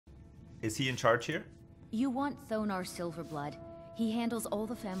Is he in charge here? You want Thonar Silverblood. He handles all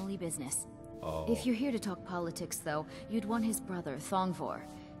the family business. Oh. If you're here to talk politics, though, you'd want his brother, Thongvor.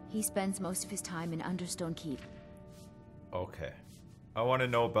 He spends most of his time in Understone Keep. Okay. I want to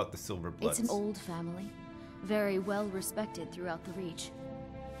know about the Silverbloods. It's an old family, very well respected throughout the Reach.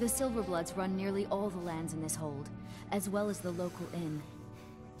 The Silverbloods run nearly all the lands in this hold, as well as the local inn.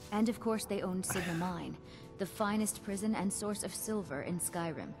 And of course they own Sigma Mine, the finest prison and source of silver in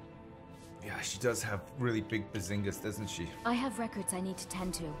Skyrim. Yeah, she does have really big bazingas, doesn't she? I have records I need to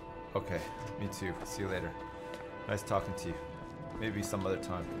tend to. Okay, me too. See you later. Nice talking to you. Maybe some other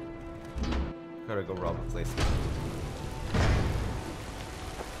time. Gotta go rob a place.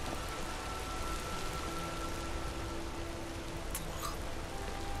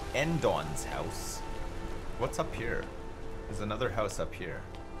 Endon's house. What's up here? There's another house up here.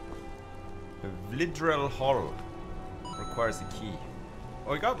 Vlidrel Hall. Requires a key.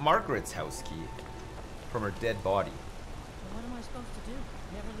 Oh, we got Margaret's house key. From her dead body. What am I supposed to do?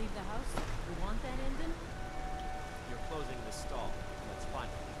 Never leave the house? You want that ending? You're closing the stall. That's fine.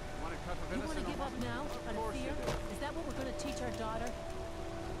 You want to give up now? Out of fear? Is that what we're going to teach our daughter?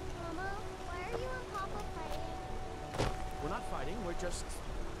 Mama, why are you and Papa fighting? We're not fighting. We're just...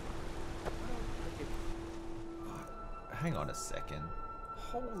 Hang on a second.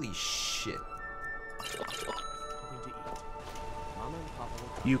 Holy shit.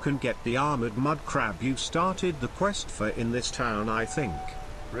 You can get the armored mud crab you started the quest for in this town, I think.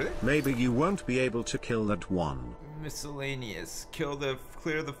 Really? Maybe you won't be able to kill that one. Miscellaneous.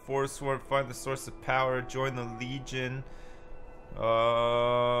 Clear the forest swarm, find the source of power, join the Legion.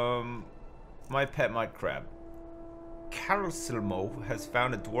 My pet mud crab. Karlsilmo has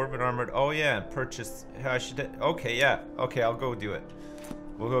found a dwarven armored. Oh yeah, and purchased. I should. Okay, yeah. Okay, I'll go do it.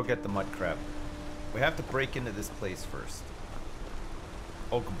 We'll go get the mud crab. We have to break into this place first.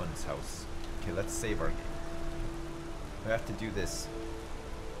 Ogmun's house. Okay, let's save our game. We have to do this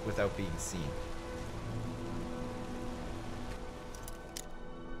without being seen.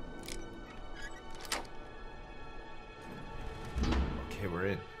 Okay, we're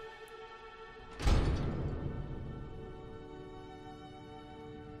in.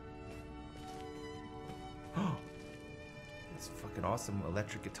 This fucking awesome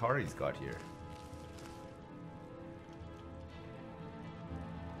electric guitar he's got here.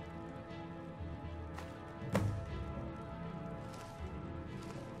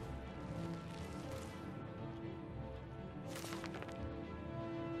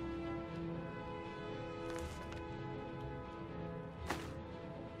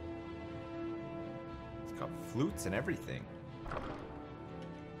 It's got flutes and everything.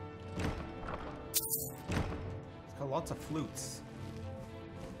 Lots of flutes.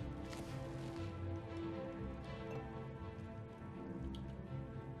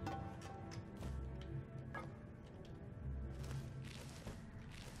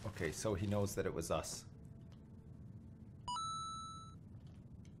 Okay, so he knows that it was us.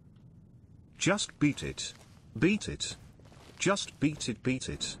 Just beat it. Beat it. Just beat it, beat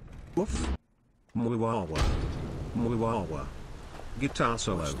it. Woof. Muawa. Muawa. Guitar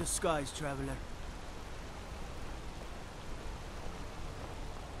solo. Watch the skies, traveler.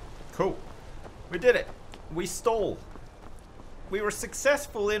 Cool. We did it. We stole. We were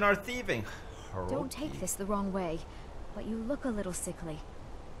successful in our thieving. Don't take this the wrong way, but you look a little sickly.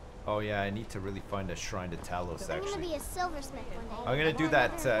 Oh yeah, I need to really find a shrine to Talos I'm gonna actually. be a silversmith one day. I'm gonna do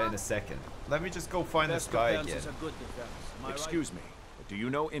that in a second. Let me just go find this guy again. Excuse me, but do you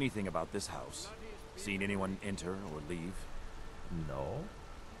know anything about this house? Seen anyone enter or leave? No.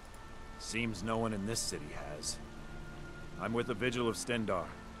 Seems no one in this city has. I'm with the Vigil of Stendar.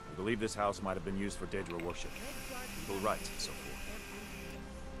 I believe this house might have been used for Daedra worship, evil rites and so forth.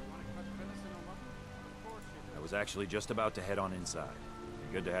 I was actually just about to head on inside.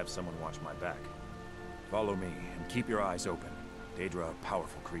 Be good to have someone watch my back. Follow me and keep your eyes open. Daedra are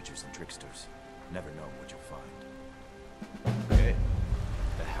powerful creatures and tricksters. Never know what you'll find. Okay.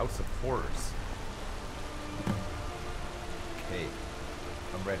 The House of Horrors. Okay.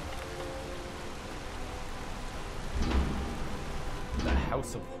 I'm ready. The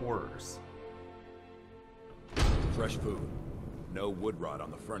House of Horrors. Fresh food. No wood rot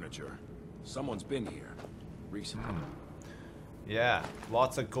on the furniture. Someone's been here recently. Yeah,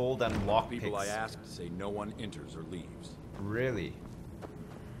 lots of gold and lockpicks. People I asked say no one enters or leaves. Really?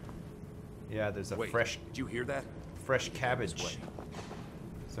 Yeah, there's a fresh. Did you hear that? Fresh cabbage.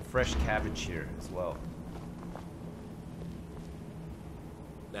 There's a fresh cabbage here as well.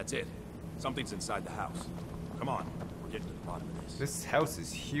 That's it. Something's inside the house. Come on, we're getting to the bottom of this. This house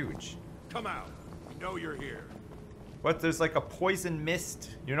is huge. Come out. We know you're here. What? There's like a poison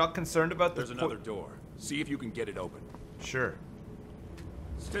mist. You're not concerned about There's another door. See if you can get it open. Sure.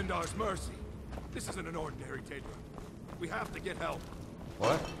 Stendar's mercy. This isn't an ordinary Daedra. We have to get help.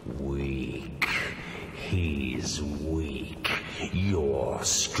 What? Weak. He's weak. You're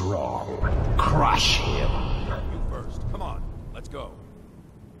strong. Crush him. You first. Come on. Let's go.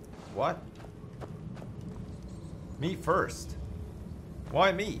 What? Me first?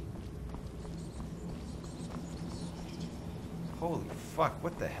 Why me? Holy fuck,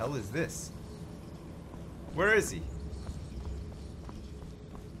 what the hell is this? Where is he?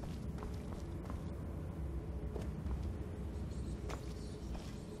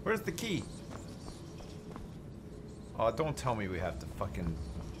 Where's the key? Oh, don't tell me we have to fucking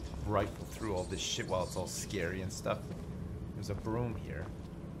rifle through all this shit while it's all scary and stuff. There's a broom here.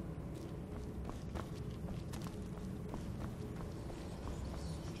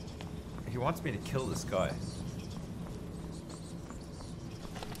 He wants me to kill this guy.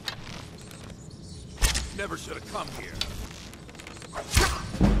 Never should have come here.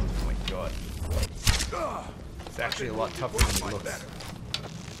 Oh my god. It's actually a lot tougher than he looks.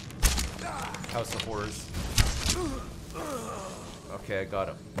 House of Horrors. Okay, I got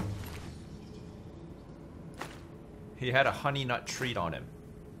him. He had a honey nut treat on him.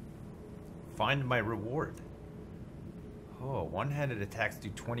 Find my reward. Oh, one-handed attacks do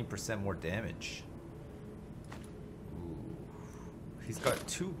 20% more damage. Ooh. He's got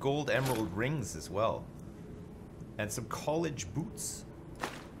 2 gold emerald rings as well. And some college boots.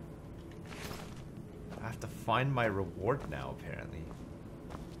 I have to find my reward now, apparently.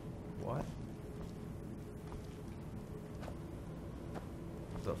 What?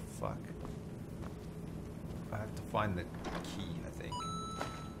 The fuck? I have to find the key, I think.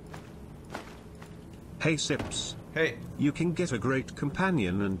 Hey Sips. Hey. You can get a great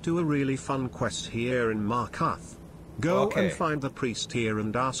companion and do a really fun quest here in Markarth. Go and find the priest here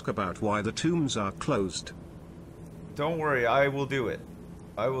and ask about why the tombs are closed. Don't worry, I will do it.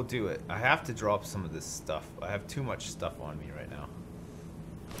 I will do it. I have to drop some of this stuff. I have too much stuff on me right now.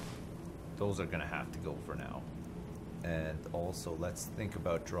 Those are gonna have to go for now. And also, let's think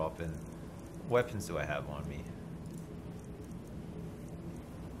about dropping... What weapons do I have on me?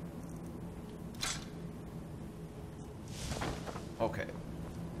 Okay.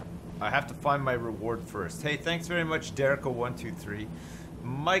 I have to find my reward first. Hey, thanks very much, Derico123.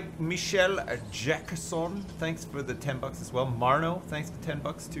 Michelle Jackson, thanks for the 10 bucks as well. Marno, thanks for 10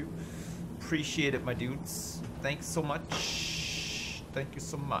 bucks too. Appreciate it, my dudes. Thanks so much. Thank you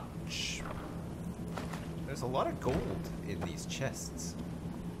so much. There's a lot of gold in these chests.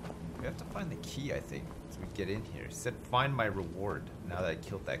 We have to find the key, I think, as we get in here. It said find my reward now that I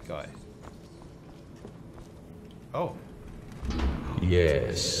killed that guy. Oh.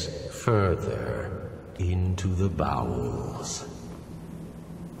 Yes, further into the bowels.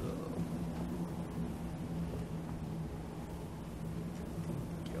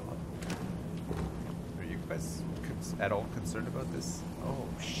 Are you guys at all concerned about this? Oh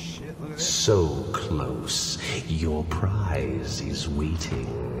shit, look at this. So close. Your prize is waiting.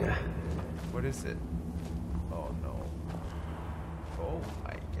 What is it? Oh no. Oh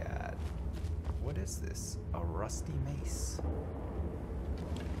my god. What is this? A rusty mace.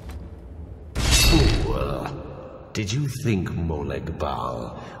 Fool. Did you think Moleg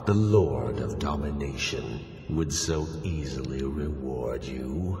Bal, the Lord of Domination, would so easily reward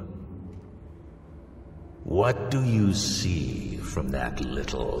you? What do you see from that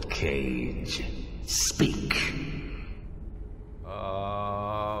little cage? Speak.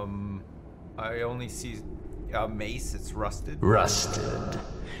 I only see a mace. It's rusted. Rusted.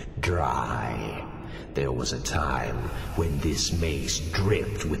 Dry. There was a time when this mace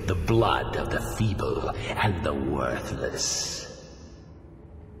dripped with the blood of the feeble and the worthless.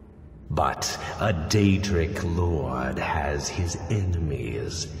 But a Daedric lord has his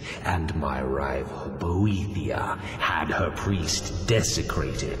enemies, and my rival Boethia had her priest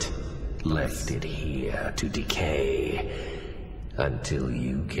desecrated, left it here to decay, until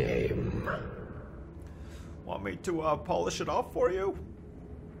you came. Want me to polish it off for you?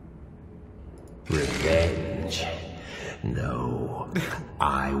 Revenge? No.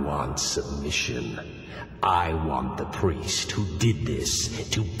 I want submission. I want the priest who did this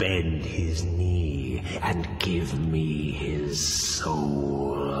to bend his knee and give me his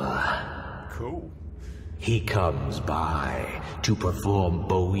soul. Cool. He comes by to perform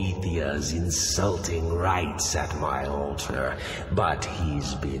Boethia's insulting rites at my altar, but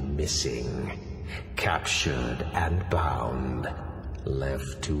he's been missing. Captured and bound,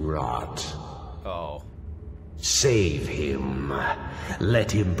 left to rot. Oh. Save him.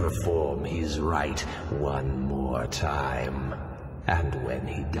 Let him perform his rite one more time. And when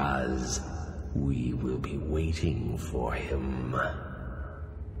he does, we will be waiting for him.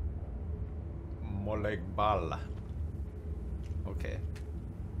 Molegbal. Okay.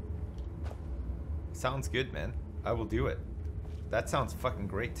 Sounds good, man. I will do it. That sounds fucking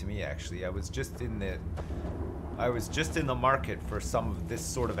great to me, actually. I was just in the market for some of this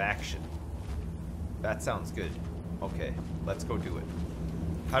sort of action. That sounds good. Okay, let's go do it.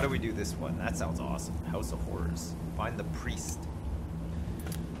 How do we do this one? That sounds awesome. House of Horrors. Find the priest.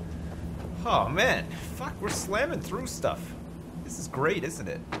 Oh man, fuck, we're slamming through stuff. This is great, isn't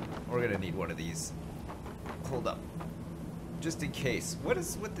it? We're gonna need one of these. Hold up. Just in case. What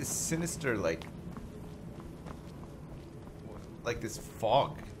is with this sinister, like this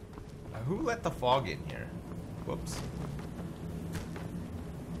fog? Who let the fog in here? Whoops.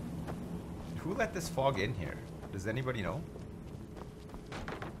 Who let this fog in here? Does anybody know?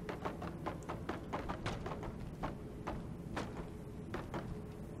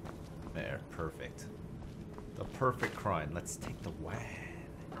 There, perfect. The perfect crime. Let's take the wagon.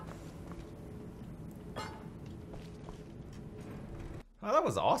 Oh, that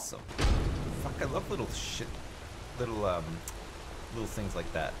was awesome. Fuck, I love little shit, little things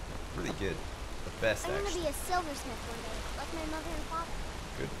like that. Really good. The best, I'm actually. gonna be a silversmith one day, like my mother and father.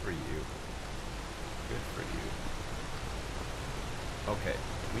 Good for you. Good for you. Okay,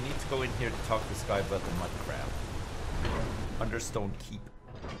 we need to go in here to talk to this guy about the mud crab. Understone Keep.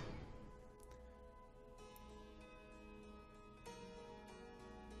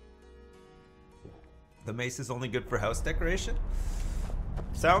 The mace is only good for house decoration?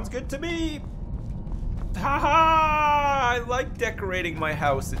 Sounds good to me! Haha! I like decorating my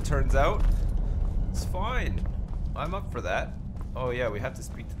house, it turns out. It's fine. I'm up for that. Oh yeah, we have to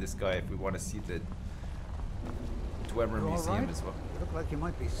speak to this guy if we want to see the Dwemer Museum as well. You look like you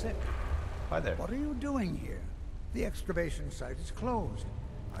might be sick. Hi there. What are you doing here? The excavation site is closed.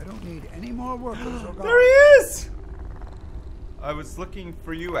 I don't need any more workers or guards. There he is! I was looking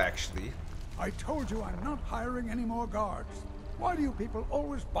for you, actually. I told you I'm not hiring any more guards. Why do you people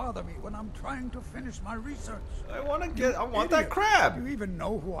always bother me when I'm trying to finish my research? I want that crab! Do you even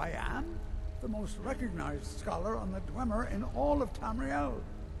know who I am? The most recognized scholar on the Dwemer in all of Tamriel.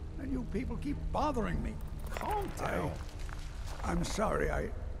 And you people keep bothering me. Calm down. I'm sorry,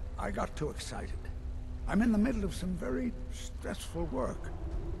 I got too excited. I'm in the middle of some very stressful work,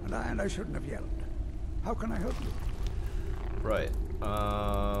 and I shouldn't have yelled. How can I help you? Right.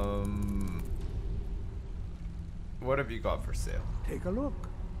 What have you got for sale? Take a look.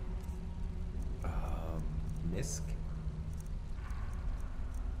 Misk?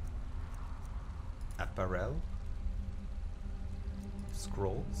 Apparel?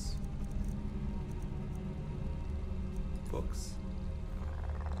 Scrolls? Books?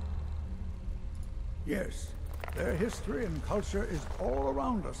 Yes, their history and culture is all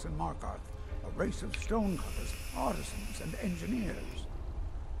around us in Markarth. A race of stonecutters, artisans, and engineers.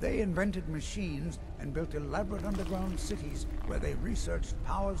 They invented machines and built elaborate underground cities where they researched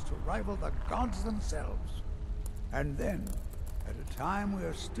powers to rival the gods themselves. And then, at a time we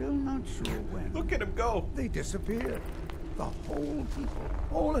are still not sure when... Look at him go! They disappeared. The whole people,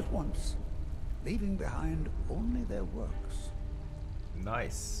 all at once. Leaving behind only their works.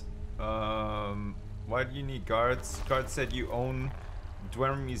 Nice. Why do you need guards? Guards said you own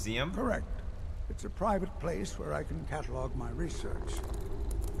Dwemer Museum? Correct. It's a private place where I can catalog my research.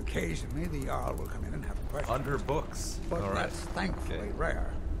 Occasionally, the Jarl will come in and have questions. Under books. But all that's right. thankfully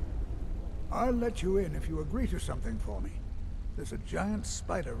rare. I'll let you in if you agree to something for me. There's a giant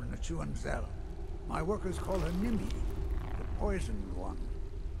spider in the Chuanzel. My workers call her Nimhi, the poisoned one.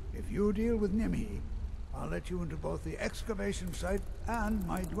 If you deal with Nimhi, I'll let you into both the excavation site and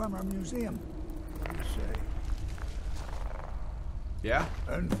my Dwemer Museum. What do you say? Yeah?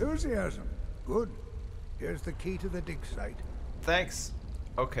 Enthusiasm. Good. Here's the key to the dig site. Thanks.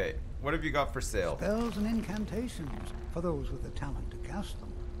 Okay, what have you got for sale? Spells and incantations for those with the talent to cast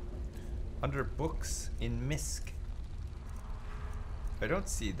them. Under books in Misk. I don't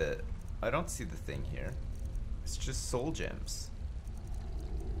see the thing here. It's just soul gems.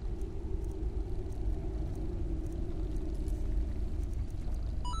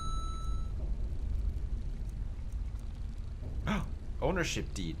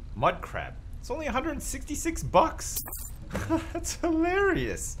 Ownership deed. Mud crab. It's only 166 bucks. That's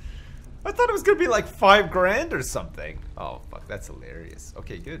hilarious. I thought it was gonna be like 5 grand or something. Oh fuck, that's hilarious.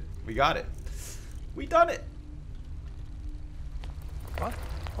 Okay, good. We got it. We done it. What?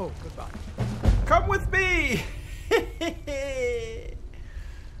 Oh, goodbye. Come with me.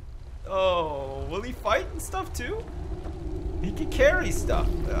 Oh, will he fight and stuff too? He can carry stuff.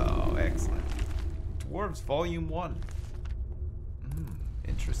 Oh, excellent. Dwarves Volume 1.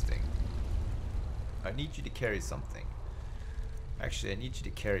 Interesting. I need you to carry something. Actually, I need you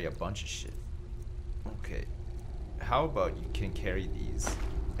to carry a bunch of shit. Okay. How about you can carry these,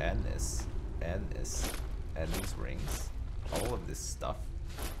 and this, and this, and these rings. All of this stuff.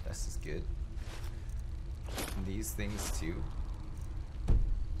 This is good. And these things too.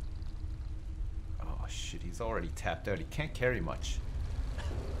 Oh shit, he's already tapped out. He can't carry much.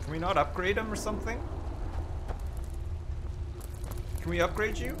 Can we not upgrade him or something? Can we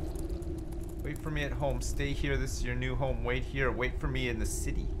upgrade you? Wait for me at home. Stay here. This is your new home. Wait here. Wait for me in the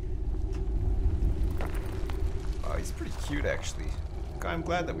city. Oh, he's pretty cute actually. I'm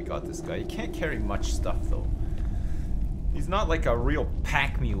glad that we got this guy. He can't carry much stuff though. He's not like a real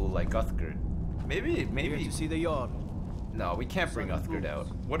pack mule like Uthgard. Maybe. Here to see the yard. No, we can't bring Uthgard out.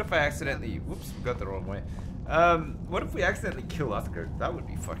 What if I accidentally... Whoops, we got the wrong way. What if we accidentally kill Uthgard? That would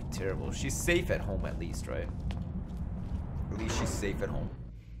be fucking terrible. She's safe at home at least, right? At least she's safe at home.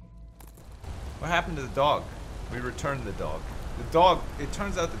 What happened to the dog? We returned the dog. The dog... It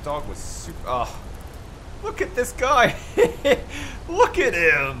turns out the dog was super... Oh, look at this guy! Look at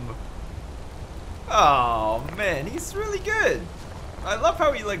him! Oh, man, he's really good. I love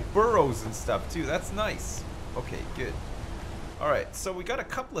how he, like, burrows and stuff, too. That's nice. Okay, good. Alright, so we got a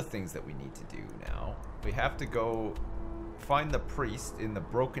couple of things that we need to do now. We have to go find the priest in the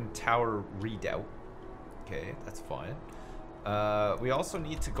Broken Tower Redoubt. Okay, that's fine. We also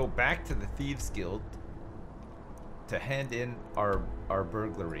need to go back to the Thieves Guild to hand in our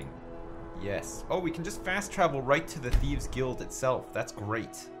burglary. Yes. Oh, we can just fast travel right to the Thieves Guild itself. That's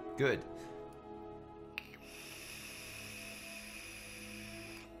great. Good.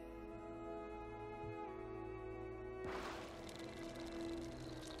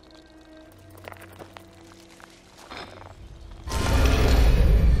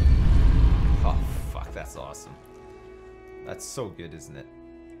 That's awesome. That's so good, isn't it?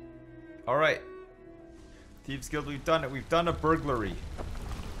 Alright. Thieves Guild, we've done it. We've done a burglary.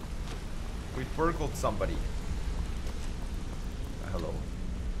 We've burgled somebody. Hello.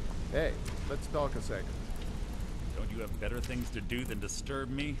 Hey, let's talk a second. Don't you have better things to do than disturb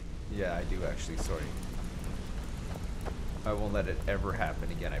me? Yeah, I do actually. Sorry. I won't let it ever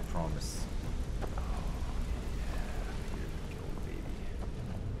happen again, I promise.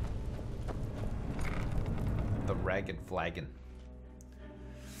 The Ragged Flagon.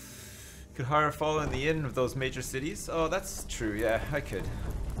 Could hire a follow in the inn of those major cities? Oh, that's true. Yeah, I could.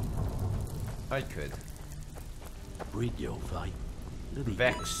 I could.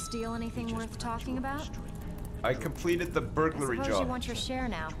 Vex. Steal anything worth talking about? I completed the burglary I suppose job. You want your share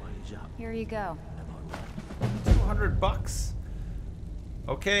now. Here you go. $200.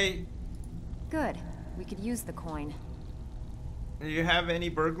 Okay. Good. We could use the coin. Do you have any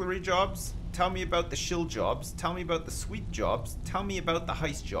burglary jobs? Tell me about the shill jobs. Tell me about the sweep jobs. Tell me about the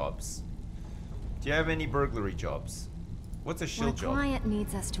heist jobs. Do you have any burglary jobs? What's a shill job? When a client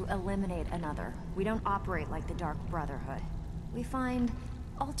needs us to eliminate another, we don't operate like the Dark Brotherhood. We find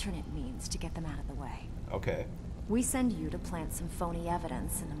alternate means to get them out of the way. Okay. We send you to plant some phony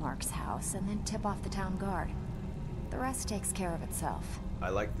evidence in the Mark's house and then tip off the town guard. The rest takes care of itself. I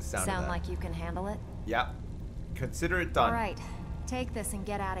like the sound of that. Sound like you can handle it? Yeah. Consider it done. All right. Take this and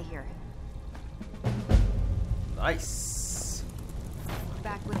get out of here. Nice.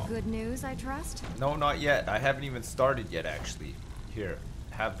 Back with good news, I trust? No, not yet. I haven't even started yet, actually. Here,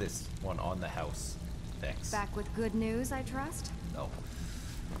 have this one on the house. Thanks. Back with good news, I trust? No.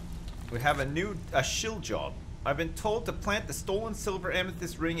 We have a shill job. I've been told to plant the stolen silver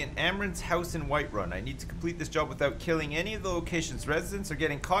amethyst ring in Amron's house in Whiterun. I need to complete this job without killing any of the location's residents or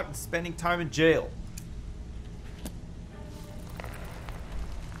getting caught and spending time in jail.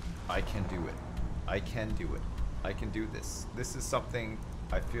 I can do it. I can do it. I can do this. This is something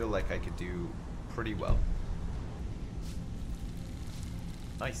I feel like I could do pretty well.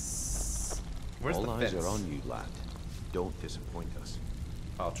 Nice. Where's the fence? All eyes are on you, lad. Don't disappoint us.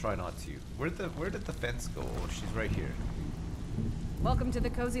 I'll try not to. Where did the fence go? Oh, she's right here. Welcome to the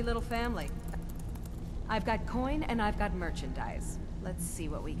cozy little family. I've got coin and I've got merchandise. Let's see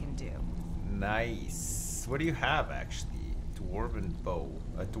what we can do. Nice. What do you have, actually? Dwarven bow.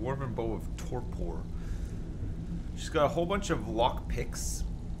 A dwarven bow of torpor. She's got a whole bunch of lock picks.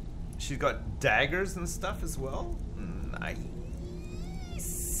 She's got daggers and stuff as well.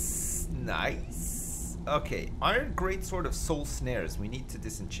 Nice. Nice. Okay. Iron greatsword of soul snares. We need to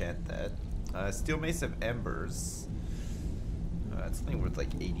disenchant that. Steel mace of embers. It's only worth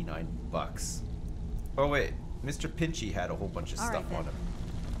like 89 bucks. Oh wait. Mr. Pinchy had a whole bunch of stuff on him.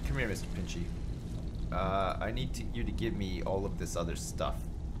 Come here, Mr. Pinchy. I need you to give me all of this other stuff.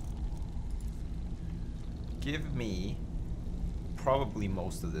 Give me probably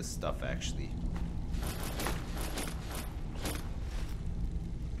most of this stuff, actually.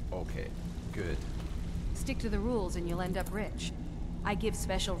 Okay, good. Stick to the rules and you'll end up rich. I give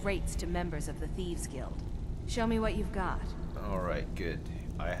special rates to members of the Thieves Guild. Show me what you've got. Alright, good.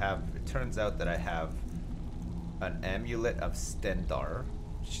 It turns out that I have an amulet of Stendar.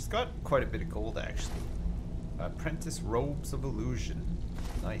 She's got quite a bit of gold, actually. Apprentice robes of illusion.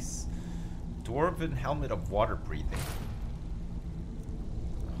 Nice. Dwarven helmet of water breathing.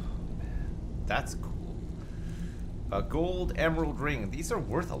 Oh, man. That's cool. A gold emerald ring. These are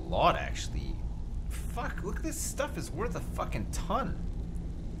worth a lot, actually. Fuck, look, this stuff is worth a fucking ton.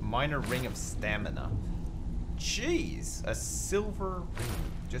 Minor ring of stamina. Jeez, a silver ring.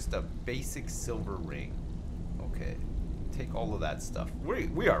 Just a basic silver ring. Okay, take all of that stuff.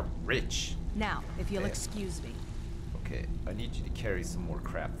 We are rich. Now, if you'll excuse me. Okay, I need you to carry some more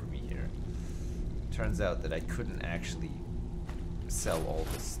crap for me here. Turns out that I couldn't actually sell all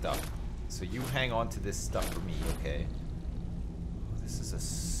this stuff. So you hang on to this stuff for me, okay? Oh, this is a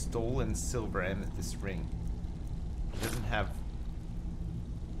stolen silver amethyst ring. It doesn't have...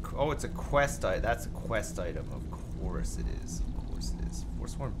 Oh, it's a quest item. That's a quest item. Of course it is. Of course it is.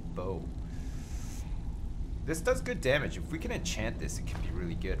 Forsworn bow. This does good damage. If we can enchant this, it can be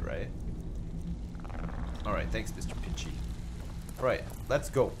really good, right? Alright, thanks, Mr. Pinchy. Right, let's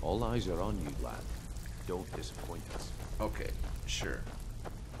go. All eyes are on you, lad. Don't disappoint us. Okay, sure.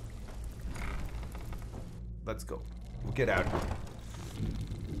 Let's go. We'll get out of here.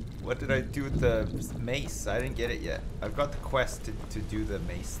 What did I do with the mace? I didn't get it yet. I've got the quest to do the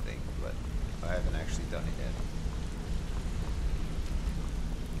mace thing, but I haven't actually done it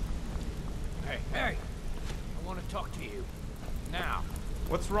yet. Hey, hey! I want to talk to you. Now.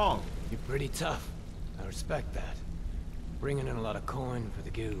 What's wrong? You're pretty tough. I respect that. Bringing in a lot of coin for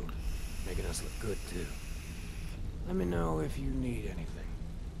the guild. Making us look good, too. Let me know if you need anything,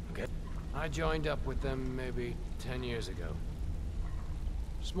 okay? I joined up with them maybe 10 years ago.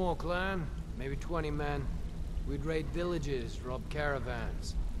 Small clan, maybe 20 men. We'd raid villages, rob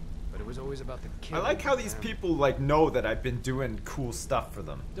caravans. But it was always about the kill. I like how these people, like, know that I've been doing cool stuff for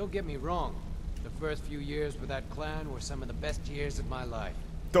them. Don't get me wrong. The first few years with that clan were some of the best years of my life.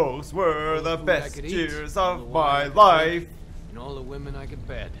 Those were the best years of my life. And all the women I could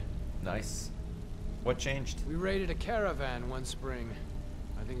bed. Nice. What changed? We raided a caravan one spring.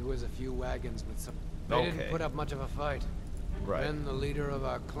 I think it was a few wagons with some... They didn't put up much of a fight. Right. Then the leader of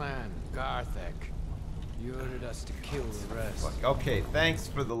our clan, Garthek, he ordered us to kill the rest. Okay, thanks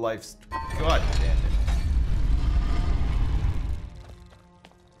for the life... God damn it.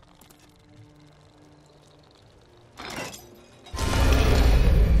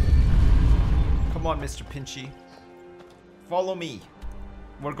 Come on, Mr. Pinchy. Follow me.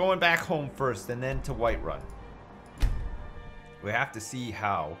 We're going back home first and then to Whiterun. We have to see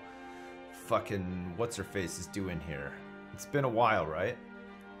how fucking what's-her-face is doing here. It's been a while, right?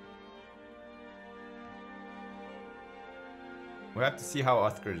 We have to see how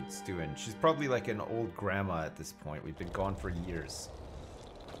Uthgard's doing. She's probably like an old grandma at this point. We've been gone for years.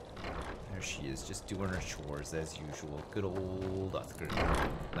 There she is, just doing her chores as usual. Good old Uthgard.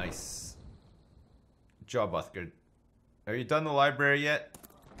 Nice. Good job, Uthgard. Are you done the library yet?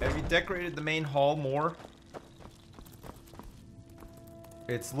 Have you decorated the main hall more?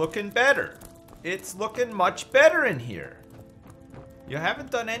 It's looking better. It's looking much better in here. You haven't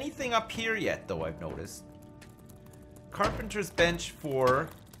done anything up here yet, though, I've noticed. Carpenter's bench for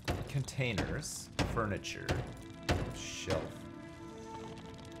containers, furniture, shelf.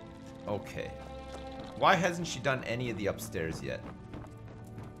 Okay. Why hasn't she done any of the upstairs yet?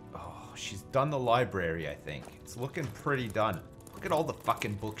 Oh, she's done the library, I think. It's looking pretty done. Look at all the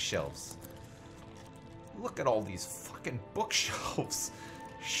fucking bookshelves. Look at all these fucking bookshelves.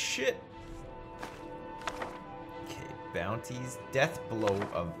 Shit. Okay, bounties. Death blow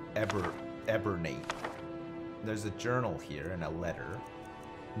of Ebernate. There's a journal here and a letter.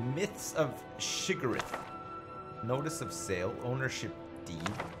 Myths of Shigarith. Notice of sale. Ownership deed.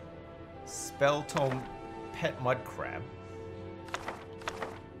 Spell tome. Pet mud crab.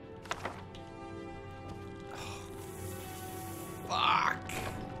 Oh, fuck.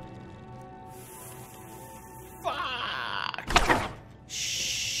 Fuck.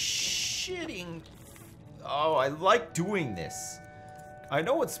 Shitting. Oh, I like doing this. I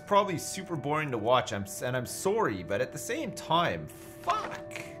know it's probably super boring to watch, and I'm sorry, but at the same time,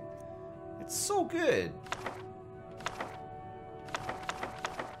 fuck. It's so good.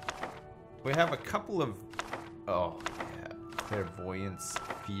 We have a couple of... Oh, yeah. Clairvoyance,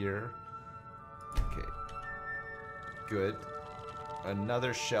 fear. Okay. Good.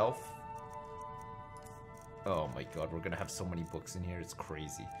 Another shelf. Oh my god, we're gonna have so many books in here, it's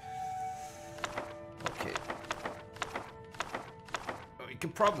crazy. Okay. We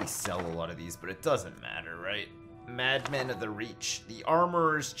could probably sell a lot of these, but it doesn't matter, right? Madmen of the Reach. The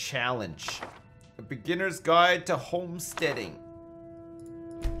Armorer's Challenge. A Beginner's Guide to Homesteading.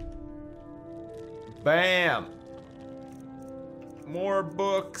 Bam! More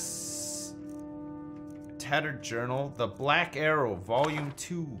books. Tattered Journal. The Black Arrow, Volume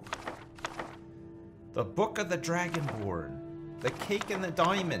 2. The Book of the Dragonborn. The Cake and the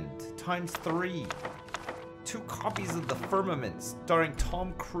Diamond, ×3. 2 copies of The Firmament, starring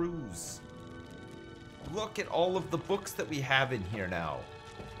Tom Cruise. Look at all of the books that we have in here now.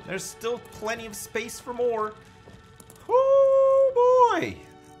 There's still plenty of space for more. Oh boy!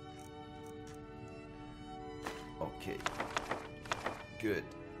 Okay. Good.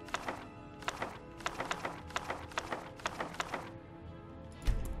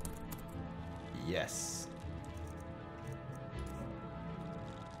 Yes.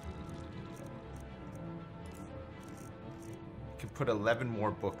 We can put 11 more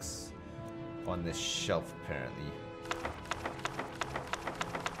books on this shelf, apparently.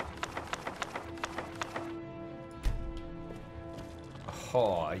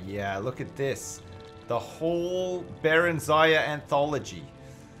 Oh, yeah, look at this. The whole Baron Zaya anthology.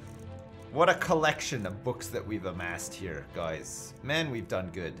 What a collection of books that we've amassed here, guys. Man, we've done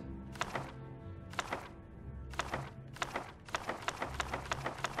good.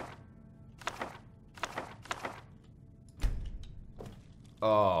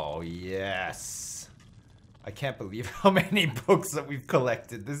 Oh, yes. I can't believe how many books that we've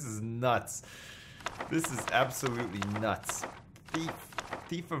collected. This is nuts. This is absolutely nuts.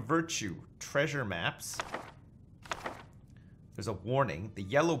 Thief of Virtue. Treasure maps. There's a warning. The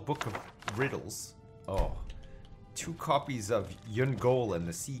Yellow Book of Riddles. Oh. 2 copies of Yungol and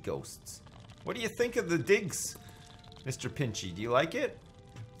the Sea Ghosts. What do you think of the digs, Mr. Pinchy? Do you like it?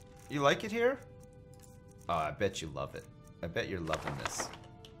 You like it here? Oh, I bet you love it. I bet you're loving this.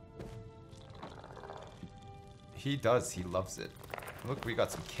 He does. He loves it. Look, we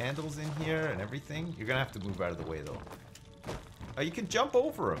got some candles in here and everything. You're gonna have to move out of the way, though. Oh, you can jump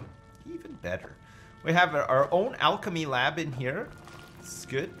over them. Even better. We have our own alchemy lab in here. This is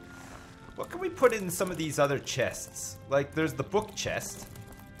good. What can we put in some of these other chests? Like, there's the book chest.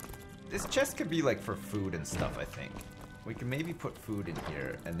 This chest could be, like, for food and stuff, I think. We can maybe put food in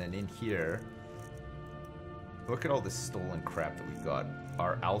here. And then in here... Look at all this stolen crap that we've got.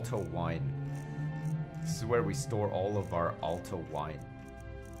 Our Alto wine. This is where we store all of our Alto wine.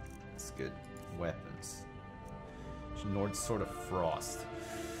 That's good. Weapons. Nord Sword of Frost.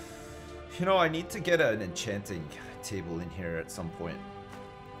 You know, I need to get an enchanting table in here at some point.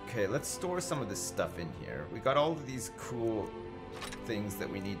 Okay, let's store some of this stuff in here. We got all of these cool things that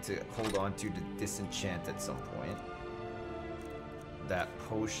we need to hold on to disenchant at some point. That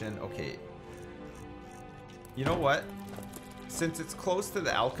potion. Okay. You know what? Since it's close to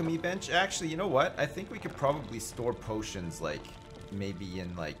the alchemy bench, actually, you know what? I think we could probably store potions, like, maybe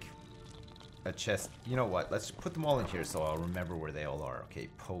in, like, a chest. You know what? Let's put them all in here so I'll remember where they all are. Okay,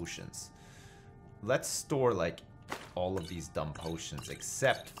 potions. Let's store, like, all of these dumb potions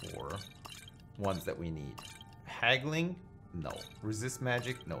except for ones that we need. Haggling? No. Resist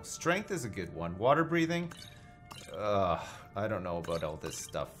magic? No. Strength is a good one. Water breathing? I don't know about all this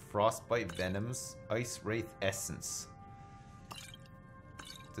stuff. Frostbite venoms. Ice wraith essence.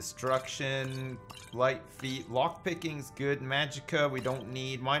 Destruction. Light feet. Lockpicking's good. Magicka we don't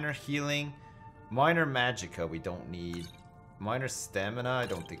need. Minor healing. Minor magicka we don't need. Minor stamina I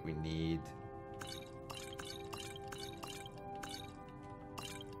don't think we need.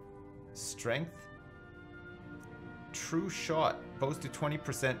 Strength. True shot. Bows to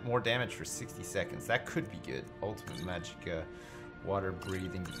 20% more damage for 60 seconds. That could be good. Ultimate magicka. Water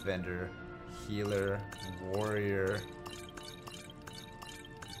breathing defender. Healer. Warrior.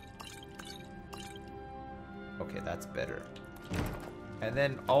 Okay, that's better. And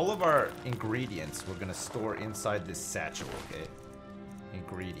then all of our ingredients we're gonna store inside this satchel, okay?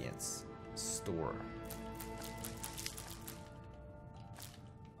 Ingredients. Store.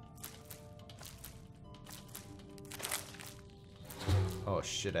 Oh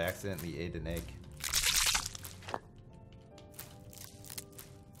shit, I accidentally ate an egg.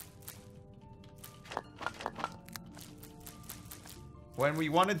 When we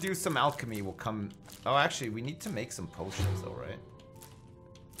want to do some alchemy, we'll come... Oh, actually, we need to make some potions, though, right?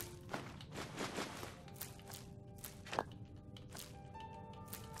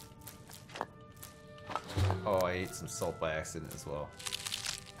 Oh, I ate some salt by accident as well.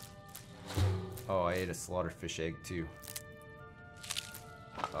 Oh, I ate a slaughterfish egg too.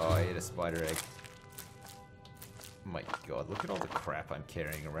 Oh, I ate a spider egg. My god, look at all the crap I'm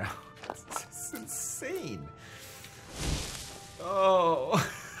carrying around. It's insane. Oh.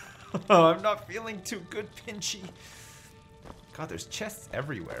 Oh, I'm not feeling too good, Pinchy. God, there's chests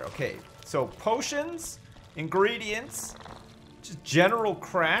everywhere. Okay, so potions, ingredients, just general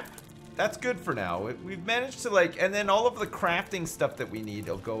crap. That's good for now. We've managed to like, and then all of the crafting stuff that we need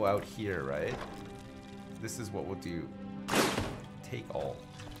will go out here, right? This is what we'll do. Take all.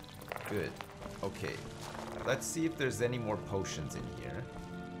 Good. Okay. Let's see if there's any more potions in here.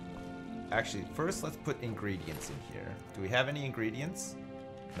 Actually, first let's put ingredients in here. Do we have any ingredients?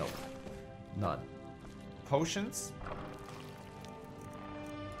 No. None. Potions?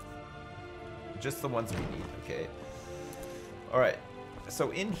 Just the ones we need, okay. Alright.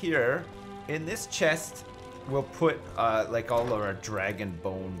 So in here, in this chest, we'll put like all of our dragon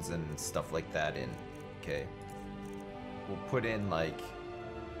bones and stuff like that in. Okay. We'll put in like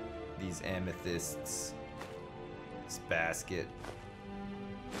these amethysts, this basket,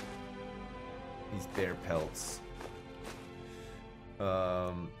 these bear pelts,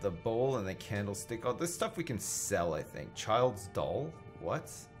 the bowl and the candlestick. Oh, this stuff we can sell, I think. Child's doll?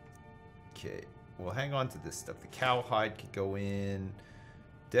 What? Okay, we'll hang on to this stuff. The cowhide could go in.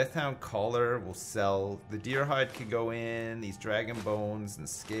 Deathhound collar will sell. The deer hide could go in. These dragon bones and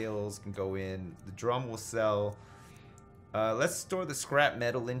scales can go in. The drum will sell. Let's store the scrap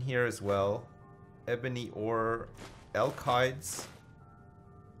metal in here as well. Ebony ore, elk hides.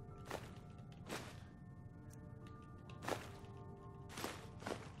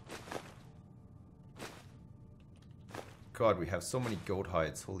 God, we have so many goat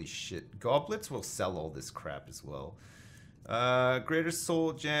hides. Holy shit. Goblets will sell all this crap as well. Greater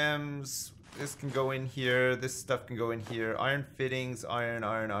soul gems. This can go in here. This stuff can go in here. Iron fittings,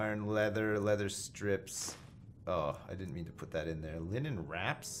 iron, leather strips. Oh, I didn't mean to put that in there. Linen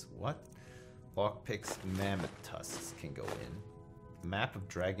wraps? What? Lockpicks, mammoth tusks can go in. Map of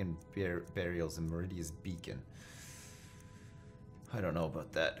dragon burials in Meridia's beacon. I don't know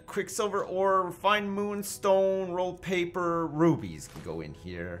about that. Quicksilver ore, refined moonstone, rolled paper, rubies can go in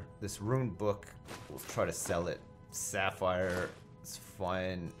here. This rune book, we'll try to sell it. Sapphire, it's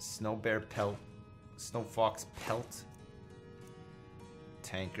fine. Snow bear pelt, snow fox pelt.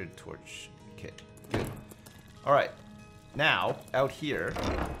 Tankard torch. Okay, good. Alright, now, out here,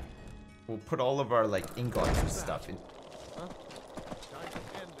 we'll put all of our, like, ingots and stuff in. Huh?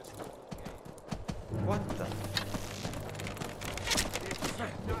 What the?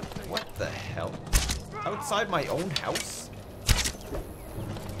 What the hell? Outside my own house? Are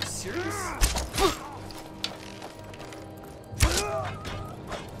you serious?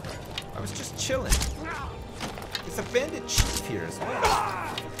 I was just chilling. There's a bandit chief here as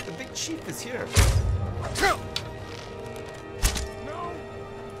well. The big chief is here.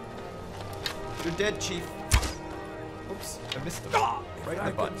 You're dead, chief. Oops, I missed him. Right in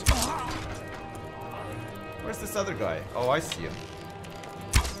the butt. Where's this other guy? Oh, I see him.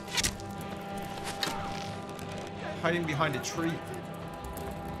 Hiding behind a tree.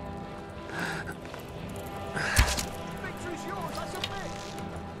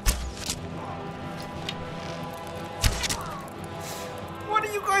 What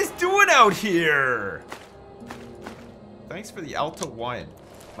are you guys doing out here? Thanks for the Alto wine.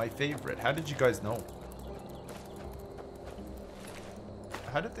 My favorite. How did you guys know?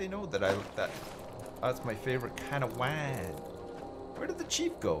 How did they know that I looked that? Oh, that's my favorite kind of wine. Where did the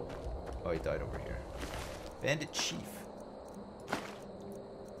chief go? Oh, he died over here. Bandit chief.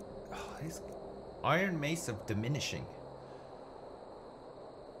 Oh, his iron mace of diminishing.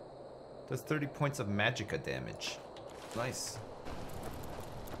 Does 30 points of magicka damage. Nice.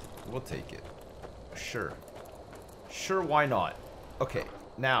 We'll take it. Sure. Sure, why not? Okay,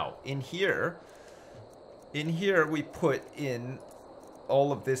 now, in here we put in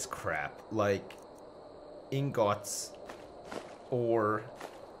all of this crap, like ingots or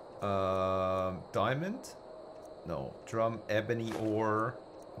diamond? No, drum, ebony ore,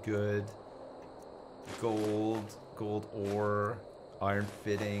 good. Gold ore, iron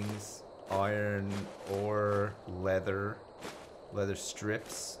fittings, iron ore, leather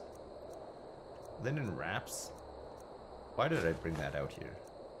strips, linen wraps. Why did I bring that out here?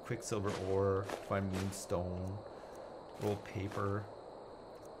 Quicksilver ore, fine moonstone, rolled paper,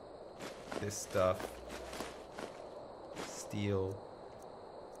 this stuff, steel.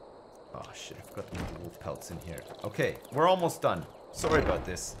 Oh shit, I forgot to put the wolf pelts in here. Okay, we're almost done. Sorry about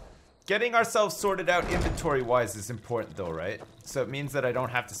this. Getting ourselves sorted out inventory-wise is important though, right? So it means that I don't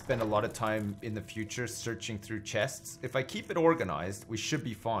have to spend a lot of time in the future searching through chests. If I keep it organized, we should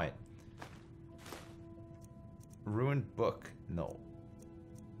be fine. Ruined book. No.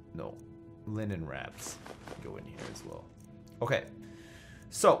 No. Linen wraps. Go in here as well. Okay.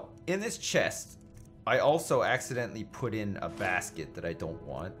 So, in this chest, I also accidentally put in a basket that I don't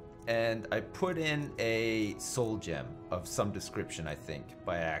want. And I put in a soul gem of some description, I think,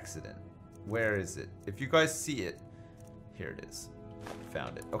 by accident. Where is it? If you guys see it, here it is.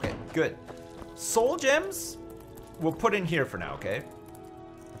 Found it. Okay, good. Soul gems, we'll put in here for now, okay?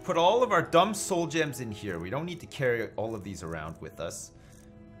 Put all of our dumb soul gems in here. We don't need to carry all of these around with us.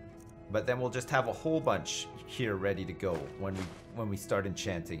 But then we'll just have a whole bunch here ready to go when we start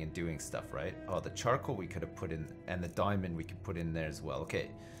enchanting and doing stuff, right? Oh, the charcoal we could have put in, and the diamond we could put in there as well.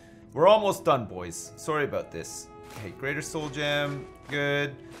 Okay. We're almost done, boys. Sorry about this. Okay, greater soul gem.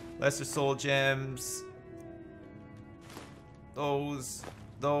 Good. Lesser soul gems. Those.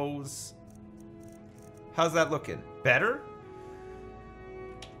 How's that looking? Better?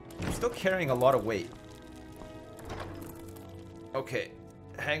 I'm still carrying a lot of weight. Okay.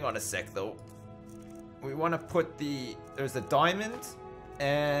 Hang on a sec, though. We want to put the... There's a diamond.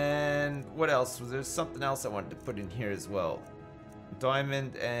 And what else? There's something else I wanted to put in here as well.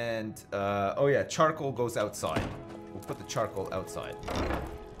 Diamond and... oh yeah, charcoal goes outside. We'll put the charcoal outside.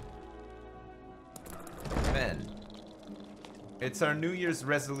 Man. It's our New Year's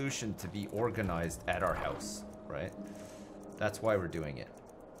resolution to be organized at our house, right? That's why we're doing it.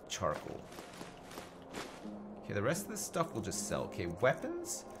 Charcoal. Okay, the rest of this stuff we'll just sell. Okay,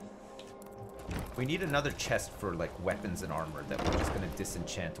 weapons? We need another chest for, like, weapons and armor that we're just gonna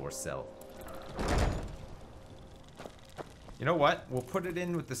disenchant or sell. You know what? We'll put it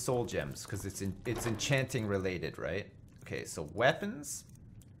in with the soul gems, because it's enchanting related, right? Okay, so weapons.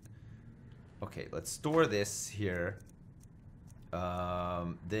 Okay, let's store this here.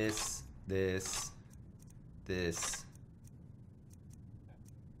 This.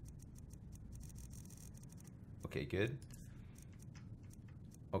 Okay, good.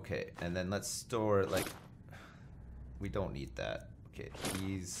 Okay, and then let's store, like... We don't need that. Okay,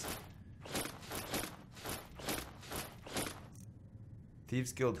 these...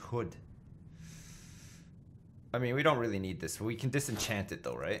 Thieves Guild hood. I mean, we don't really need this. We can disenchant it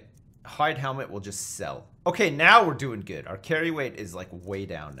though, right? Hide helmet will just sell. Okay, now we're doing good. Our carry weight is like way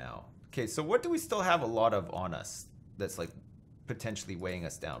down now. Okay, so what do we still have a lot of on us that's like potentially weighing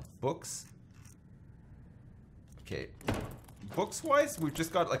us down? Books. Okay. Books wise, we've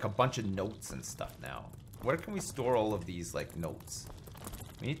just got like a bunch of notes and stuff now. Where can we store all of these like notes?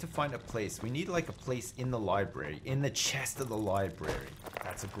 We need to find a place. We need like a place in the library, in the chest of the library.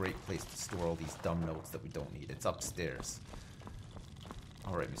 That's a great place to store all these dumb notes that we don't need. It's upstairs.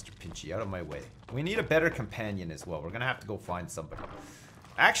 All right, Mr. Pinchy, out of my way. We need a better companion as well. We're gonna have to go find somebody.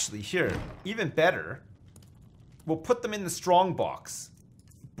 Actually, here, even better, we'll put them in the strong box.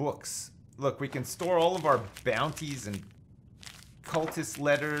 Books. Look, we can store all of our bounties and cultist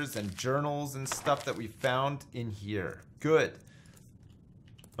letters and journals and stuff that we found in here. Good.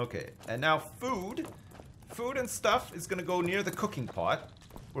 Okay, and now food. Food and stuff is gonna go near the cooking pot.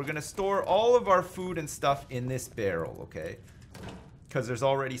 We're gonna store all of our food and stuff in this barrel, okay? Because there's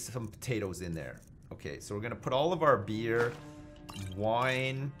already some potatoes in there. Okay, so we're gonna put all of our beer,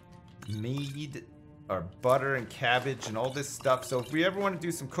 wine, mead, our butter and cabbage and all this stuff. So if we ever want to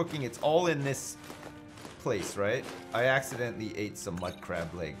do some cooking, it's all in this place, right? I accidentally ate some mud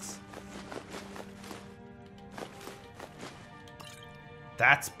crab legs.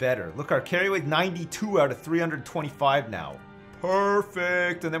 That's better. Look, our carry weight 92 out of 325 now.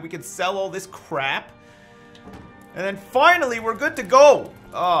 Perfect. And then we can sell all this crap. And then finally, we're good to go.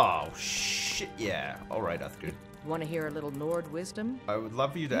 Oh, shit, yeah. All right, Uthgard. Want to hear a little Nord wisdom? I would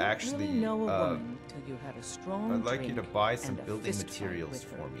love you to actually... Really know a woman till you had a strong I'd like you to buy some and a building fist fight materials with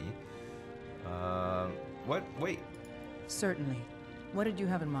for her. me. What? Wait. Certainly. What did you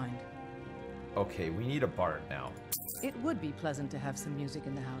have in mind? Okay, we need a bard now. It would be pleasant to have some music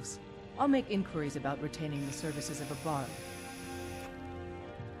in the house. I'll make inquiries about retaining the services of a bard.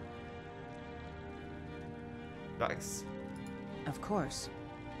 Nice. Of course.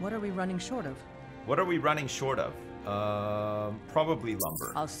 What are we running short of? What are we running short of? Probably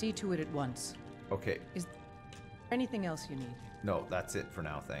lumber. I'll see to it at once. Okay. Is there anything else you need? No, that's it for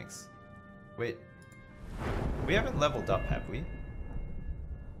now, thanks. Wait. We haven't leveled up, have we?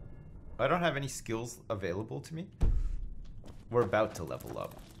 I don't have any skills available to me. We're about to level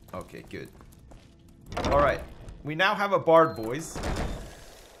up. Okay, good. Alright. We now have a bard, boys.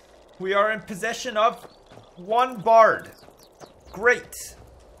 We are in possession of one bard. Great.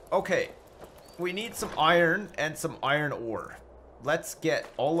 Okay. We need some iron and some iron ore. Let's get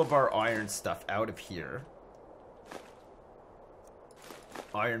all of our iron stuff out of here.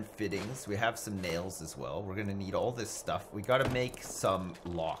 Iron fittings. We have some nails as well. We're gonna need all this stuff. We gotta make some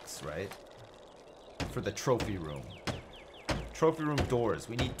locks, right? For the trophy room. Trophy room doors.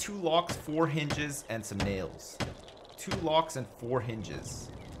 We need 2 locks, 4 hinges, and some nails. 2 locks and 4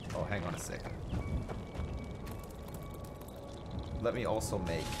 hinges. Oh, hang on a second. Let me also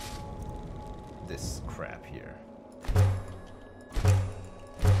make this crap here.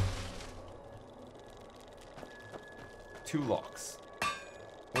 Two locks.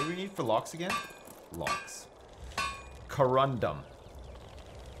 What do we need for locks again? Locks. Corundum.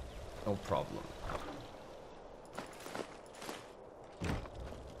 No problem.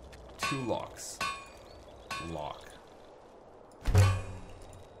 2 locks. Lock.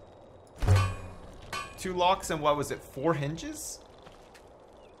 2 locks and what was it? 4 hinges?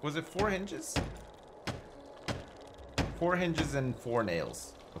 Was it 4 hinges? 4 hinges and 4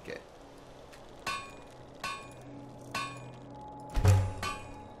 nails. Okay.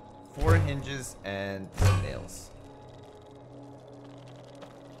 Four hinges and some nails.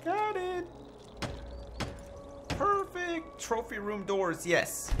 Got it. Perfect. Trophy room doors.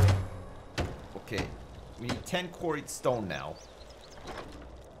 Yes. Okay. We need 10 quarried stone now.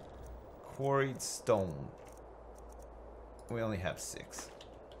 Quarried stone. We only have 6.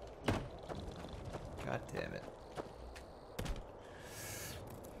 God damn it.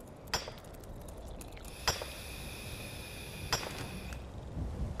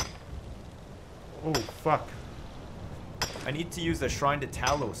 Oh, fuck. I need to use the Shrine to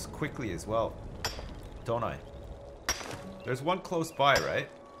Talos quickly as well. Don't I? There's one close by, right?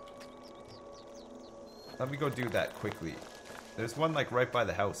 Let me go do that quickly. There's one, like, right by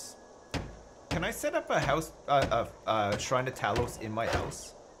the house. Can I set up a house, Shrine to Talos in my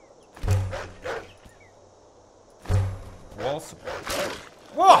house? Walls.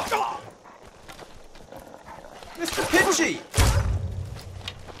 Whoa! Mr. Pinchy!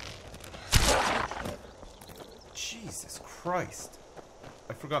 Jesus Christ.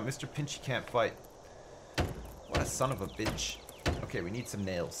 I forgot Mr. Pinchy can't fight. What a son of a bitch. Okay, we need some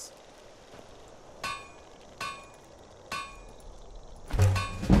nails.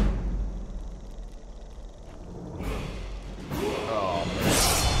 Oh,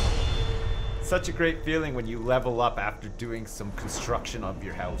 man. Such a great feeling when you level up after doing some construction of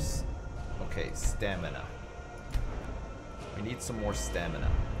your house. Okay, stamina. We need some more stamina.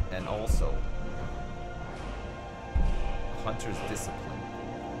 And also Hunter's Discipline.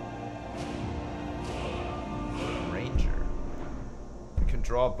 Ranger. We can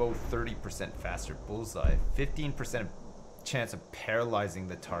draw a bow 30% faster. Bullseye. 15% chance of paralyzing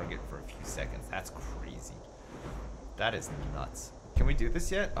the target for a few seconds. That's crazy. That is nuts. Can we do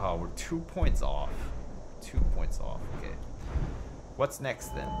this yet? Oh, we're 2 points off. 2 points off. Okay. What's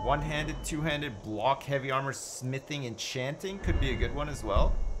next then? One-handed, two-handed, block, heavy armor, smithing, enchanting. Could be a good one as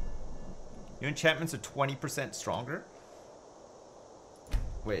well. Your enchantments are 20% stronger.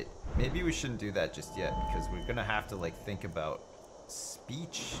 Wait, maybe we shouldn't do that just yet because we're gonna have to like think about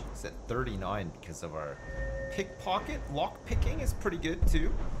speech. It's at 39 because of our pickpocket. Lock picking is pretty good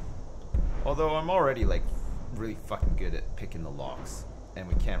too. Although I'm already like really fucking good at picking the locks and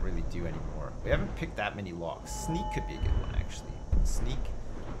we can't really do any more. We haven't picked that many locks. Sneak could be a good one actually. Sneak.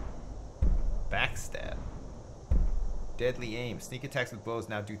 Backstab. Deadly aim. Sneak attacks with bows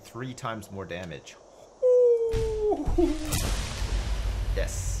now do 3 times more damage. Ooh.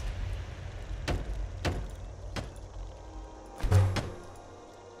 Yes.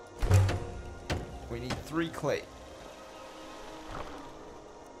 We need 3 clay.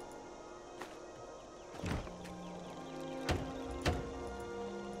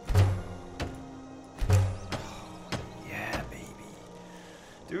 Yeah, baby.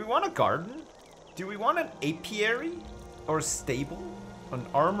 Do we want a garden? Do we want an apiary? Or a stable? An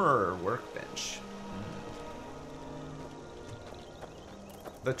armor or workbench?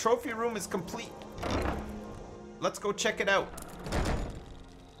 The trophy room is complete. Let's go check it out.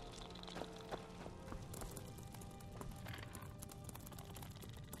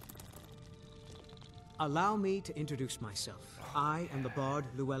 Allow me to introduce myself. I am the Bard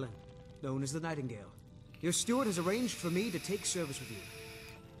Llewellyn, known as the Nightingale. Your steward has arranged for me to take service with you.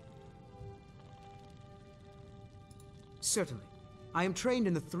 Certainly. I am trained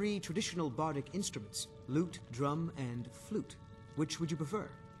in the 3 traditional bardic instruments, lute, drum, and flute. Which would you prefer?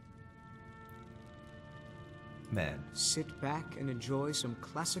 Man. Sit back and enjoy some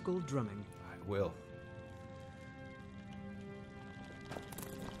classical drumming. I will.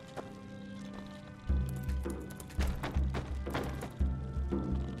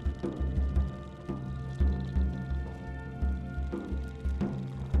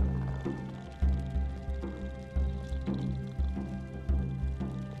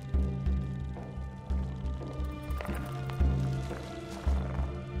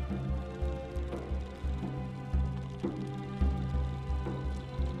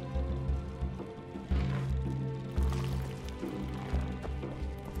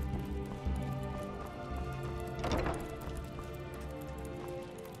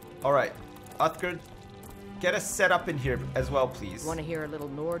 Alright. Uthgard, get us set up in here as well, please. Want to hear a little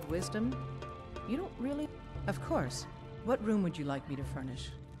Nord wisdom? You don't really... Of course. What room would you like me to furnish?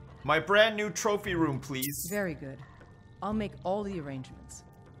 My brand new trophy room, please. Very good. I'll make all the arrangements.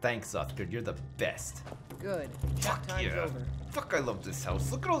 Thanks, Uthgard. You're the best. Good. Fuck Time's yeah. over. Fuck, I love this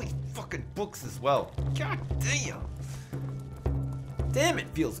house. Look at all these fucking books as well. God damn. Damn, it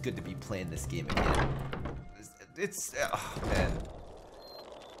feels good to be playing this game again. It's oh, man.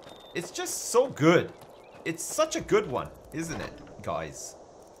 It's just so good. It's such a good one, isn't it, guys?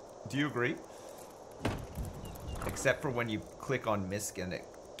 Do you agree? Except for when you click on MISC and it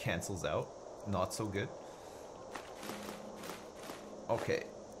cancels out. Not so good. Okay.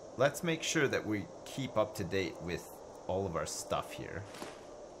 Let's make sure that we keep up to date with all of our stuff here.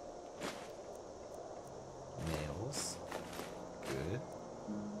 Nails. Good.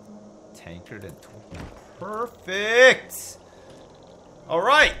 Tankard and perfect!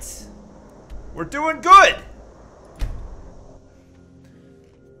 Alright! We're doing good!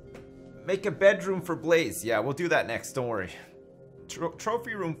 Make a bedroom for Blaze. Yeah, we'll do that next, don't worry.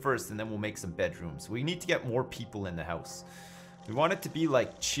 Trophy room first, and then we'll make some bedrooms. We need to get more people in the house. We want it to be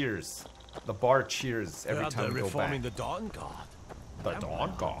like Cheers. The bar Cheers every time we go back. The Dawn God. The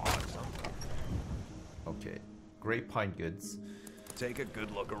Dawn God. Okay. Great pine goods. Take a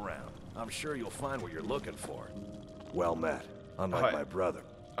good look around. I'm sure you'll find what you're looking for. Well met. Unlike my brother.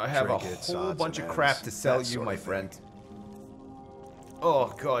 I have Trinkets, a whole odds bunch and of crap ends, to sell that you, sort my of thing. friend.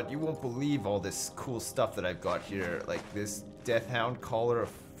 Oh god, you won't believe all this cool stuff that I've got here. Like this Deathhound collar, a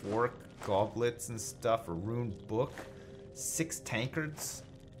fork, goblets and stuff, a runed book, 6 tankards.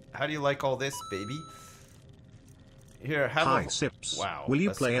 How do you like all this, baby? Here, have Hi, a... Sips. Wow. Will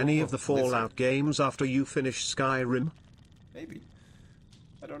you a play scope any of the Blizzard. Fallout games after you finish Skyrim? Maybe.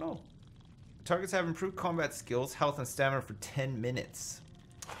 I don't know. Targets have improved combat skills, health, and stamina for 10 minutes.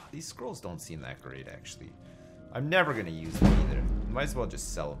 These scrolls don't seem that great, actually. I'm never going to use them either. Might as well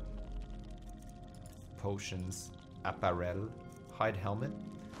just sell them. Potions, apparel, hide helmet.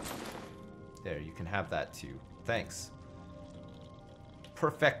 There, you can have that too. Thanks.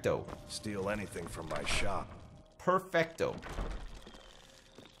 Perfecto. Steal anything from my shop. Perfecto.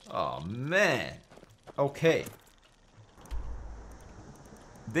 Oh, man. Okay.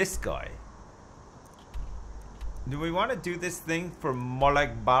 This guy. Do we want to do this thing for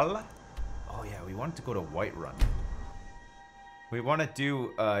Molagbal? Oh yeah, we want to go to Whiterun. We want to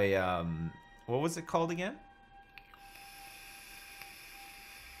do a, what was it called again?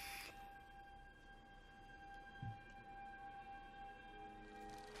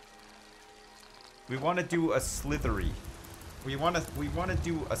 We want to do a slithery. We want to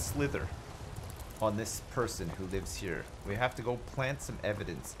do a slither on this person who lives here. We have to go plant some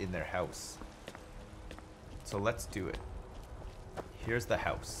evidence in their house. So let's do it. Here's the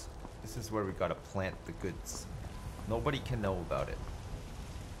house. This is where we gotta plant the goods. Nobody can know about it.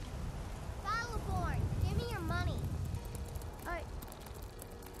 Battleborn, give me your money. I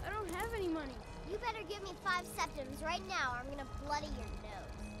don't have any money. You better give me 5 septims right now or I'm gonna bloody your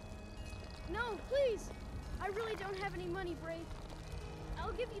nose. No, please. I really don't have any money, Brave.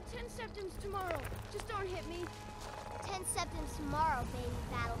 I'll give you 10 septims tomorrow. Just don't hit me. 10 septims tomorrow, baby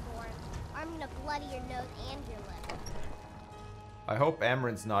Battleborn. Or I'm gonna bloody your nose and your lip. I hope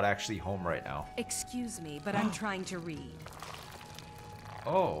Amren's not actually home right now. Excuse me, but I'm trying to read.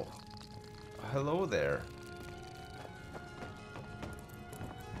 Oh. Hello there.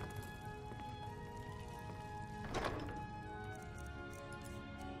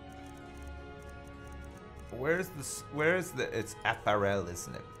 Where's the, it's apparel,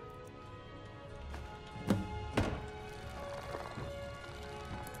 isn't it?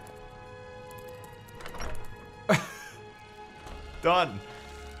 Done.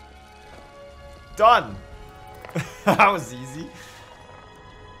 Done. That was easy.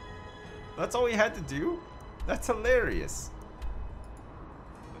 That's all we had to do? That's hilarious.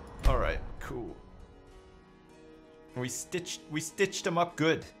 Alright, cool. We stitched him up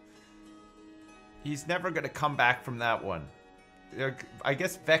good. He's never gonna come back from that one. I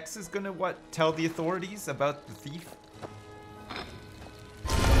guess Vex is gonna, what, tell the authorities about the thief?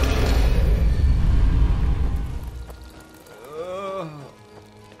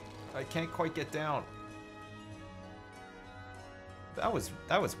 I can't quite get down. That was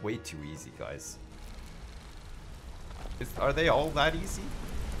way too easy, guys. Are they all that easy?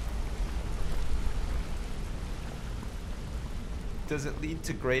 Does it lead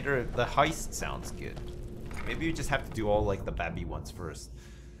to greater... The heist sounds good. Maybe you just have to do all like the babby ones first.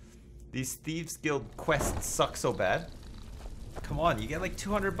 These Thieves Guild quests suck so bad. Come on, you get like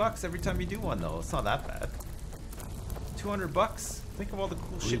 $200 every time you do one though. It's not that bad. 200 bucks. Think of all the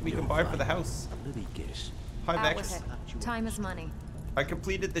cool shit we can buy for the house. Hi, Out Vex. with it. Time is money. I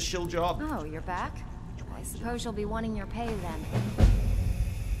completed the shill job. Oh, you're back? I suppose you'll be wanting your pay then.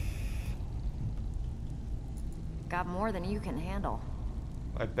 Got more than you can handle.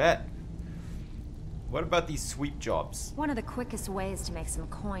 I bet. What about these sweep jobs? One of the quickest ways to make some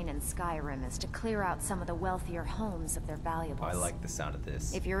coin in Skyrim is to clear out some of the wealthier homes of their valuables. I like the sound of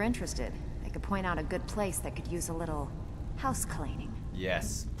this. If you're interested, I could point out a good place that could use a little house cleaning.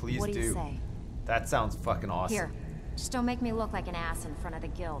 Yes, please do. What do you say? That sounds fucking awesome. Here, just don't make me look like an ass in front of the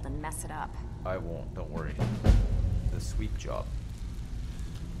guild and mess it up. I won't, don't worry. The sweep job.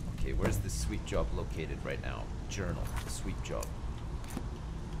 Okay, where's the sweep job located right now? Journal, sweep job.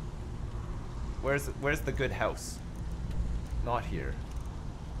 Where's the good house? Not here.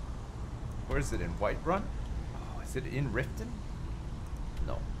 Where is it, in Whiterun? Oh, is it in Riften?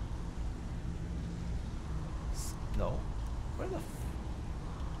 No. No.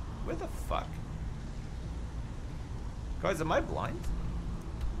 Where the fuck? Guys, am I blind?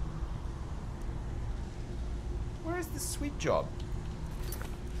 Where is the sweep job?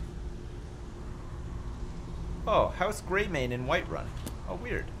 Oh, House Greymane in Whiterun. Oh,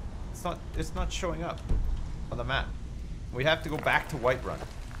 weird. It's not showing up on the map. We have to go back to Whiterun.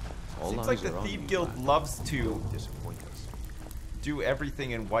 Seems like the Thief Guild loves to do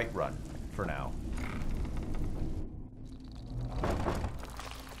everything in Whiterun for now.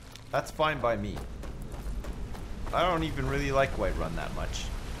 That's fine by me. I don't even really like Whiterun that much.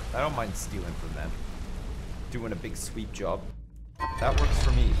 I don't mind stealing from them. Doing a big sweep job. That works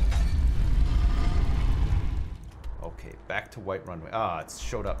for me. Okay, back to Whiterun. Ah, it's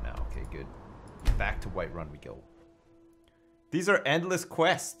showed up now. Okay, good. Back to Whiterun we go. These are endless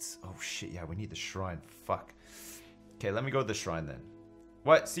quests. Oh shit, yeah, we need the shrine. Fuck. Okay, let me go to the shrine then.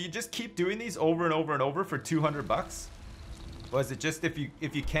 What? So you just keep doing these over and over and over for 200 bucks? Was it just if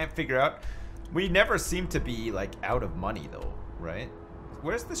you can't figure out? We never seem to be like out of money though, right?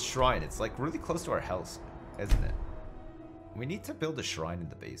 Where's the shrine? It's like really close to our house, isn't it? We need to build a shrine in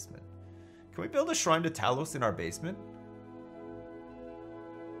the basement. Can we build a shrine to Talos in our basement?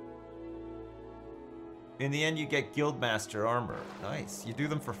 In the end, you get Guildmaster armor. Nice. You do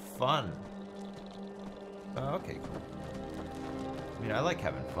them for fun. Oh, okay, cool. I mean, I like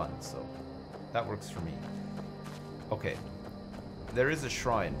having fun, so that works for me. Okay. There is a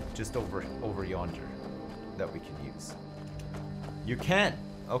shrine just over yonder that we can use. You can.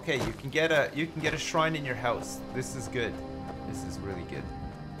 Okay, you can get a shrine in your house. This is good. This is really good.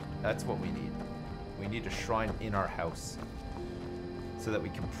 That's what we need. We need a shrine in our house so that we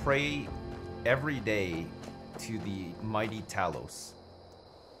can pray every day to the mighty Talos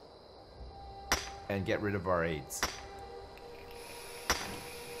and get rid of our AIDS.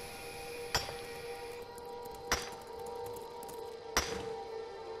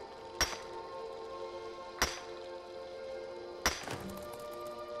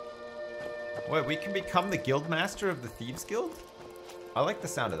 Wait, we can become the Guildmaster of the Thieves Guild? I like the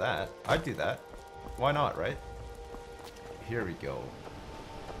sound of that. I'd do that. Why not, right? Here we go.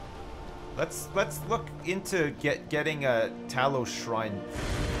 Let's look into getting a Talos shrine.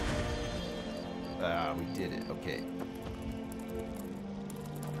 Ah, we did it. Okay.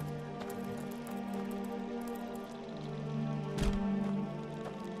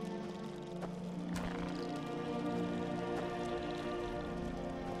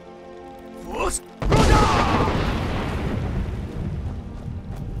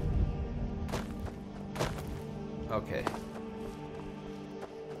 Okay.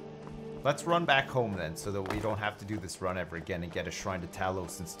 Let's run back home then, so that we don't have to do this run ever again and get a shrine to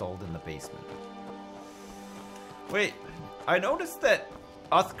Talos installed in the basement. Wait, I noticed that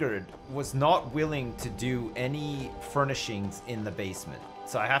Uthgard was not willing to do any furnishings in the basement.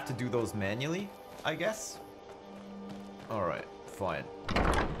 So I have to do those manually, I guess? Alright, fine.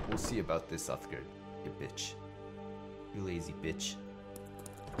 We'll see about this, Uthgard. You bitch. You lazy bitch.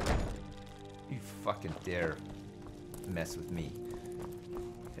 You fucking dare mess with me.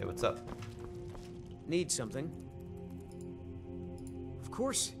 Hey, what's up? Need something? Of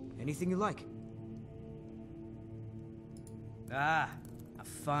course, anything you like. Ah, a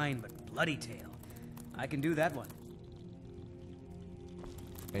fine but bloody tale. I can do that one.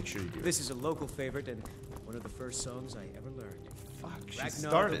 Make sure you do. This is a local favorite and one of the first songs I ever learned. Fuck, she Ragnar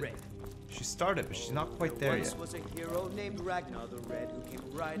started. the Red. She started, but she's not quite there Once yet. was a hero named Ragnar the Red who came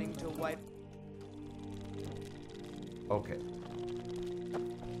riding to White. Okay.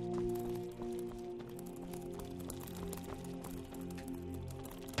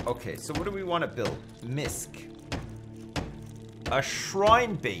 Okay, so what do we want to build? Misk. A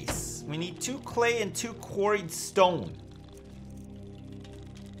shrine base. We need 2 clay and 2 quarried stone.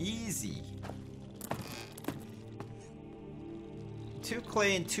 Easy. 2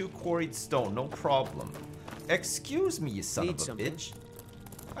 clay and 2 quarried stone, no problem. Excuse me, you son of a bitch.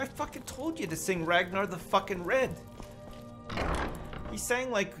 I fucking told you to sing Ragnar the fucking Red. He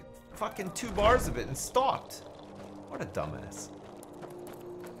sang like fucking 2 bars of it and stopped. What a dumbass.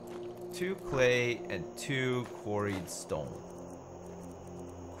 2 clay and 2 quarried stone.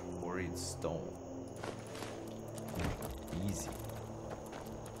 Quarried stone. Easy.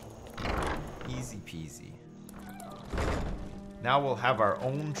 Easy peasy. Now we'll have our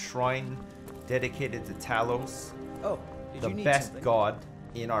own shrine dedicated to Talos. Oh, did the you need best something? god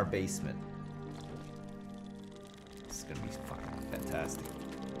in our basement. This is gonna be fucking fantastic.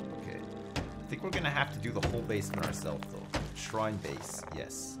 Okay. I think we're gonna have to do the whole basement ourselves though. Shrine base,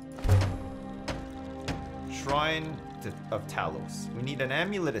 yes. Shrine of Talos. We need an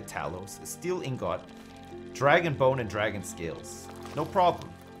amulet of Talos, a steel ingot, dragon bone, and dragon scales. No problem.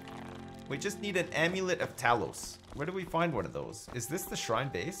 We just need an amulet of Talos. Where do we find one of those? Is this the shrine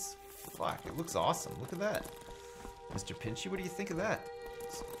base? Fuck, it looks awesome. Look at that. Mr. Pinchy, what do you think of that?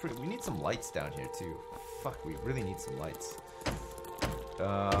 It's pretty, we need some lights down here too. Fuck, we really need some lights.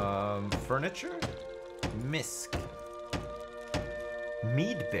 Furniture? Misk.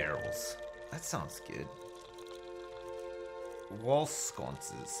 Mead barrels. That sounds good. Wall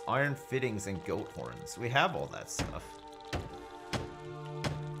sconces, iron fittings, and goat horns. We have all that stuff.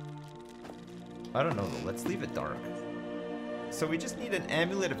 I don't know though, let's leave it dark. So we just need an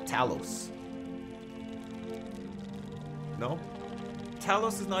amulet of Talos. No?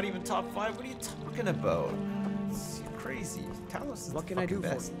 Talos is not even top 5? What are you talking about? It's crazy. Talos is What the can I do fucking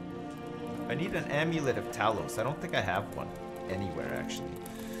for best. you? I need an amulet of Talos. I don't think I have one anywhere actually.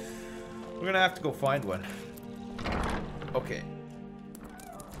 We're gonna have to go find one. Okay.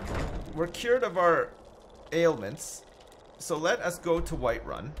 We're cured of our ailments, so let us go to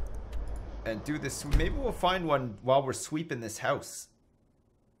Whiterun and do this. Maybe we'll find one while we're sweeping this house.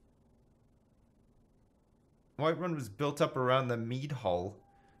 Whiterun was built up around the Mead Hall,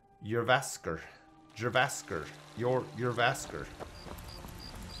 Jorvaskr. Blue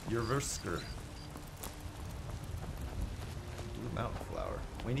mountain flower.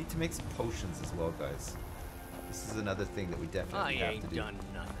 We need to make some potions as well, guys. This is another thing that we definitely have to do. I ain't done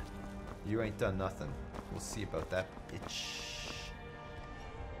nothing. You ain't done nothing. We'll see about that, bitch.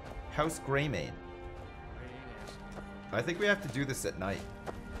 House Greymane. I think we have to do this at night.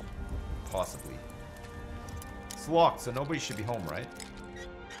 Possibly. It's locked, so nobody should be home, right?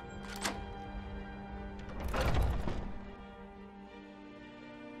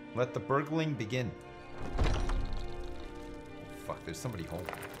 Let the burgling begin. Fuck, there's somebody home.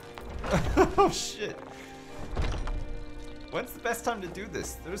 Oh shit. When's the best time to do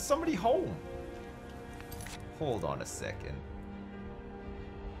this? There's somebody home. Hold on a second.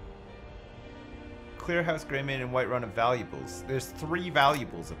 Clear House Greymane and Whiterun of valuables. There's 3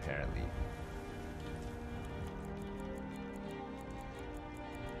 valuables apparently.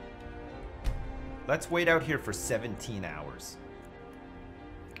 Let's wait out here for 17 hours.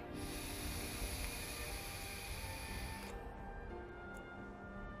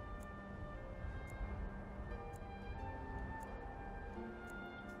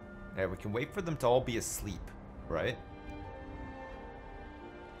 Yeah, we can wait for them to all be asleep, right?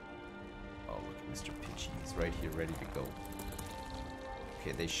 Oh, look at Mr. Pinchy. He's right here, ready to go.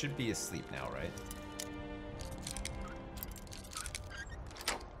 Okay, they should be asleep now, right?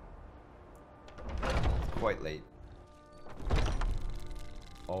 Quite late.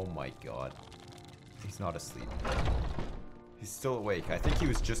 Oh my god. He's not asleep. He's still awake. I think he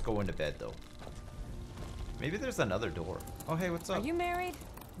was just going to bed, though. Maybe there's another door. Oh, hey, what's up? Are you married?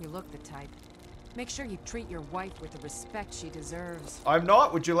 You look the type. Make sure you treat your wife with the respect she deserves. I'm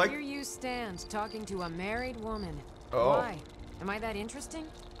not. Would you like... Here you stand, talking to a married woman. Oh. Why? Am I that interesting?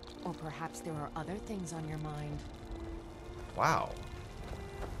 Or perhaps there are other things on your mind. Wow.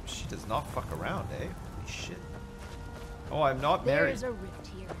 She does not fuck around, eh? Holy shit. Oh, I'm not married. There's a rift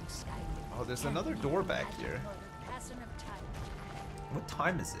here in Skyrim. Oh, there's another door back here. What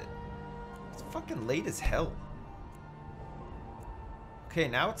time is it? It's fucking late as hell. Okay,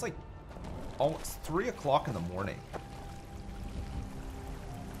 now it's like almost 3 o'clock in the morning.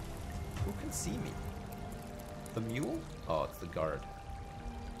 Who can see me? The mule? Oh, it's the guard.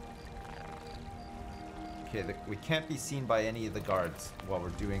 Okay, we can't be seen by any of the guards while we're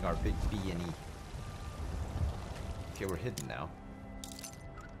doing our big B&E. Okay, we're hidden now.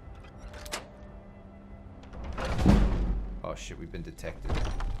 Oh shit, we've been detected.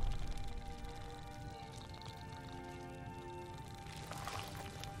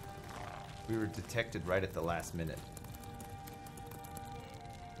 We were detected right at the last minute.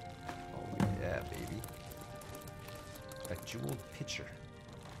 jeweled pitcher.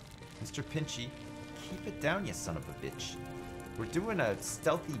 Mr. Pinchy, keep it down, you son of a bitch. We're doing a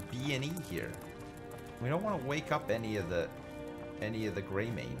stealthy B&E here. We don't want to wake up any of the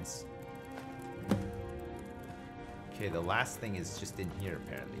Greymanes. Okay, the last thing is just in here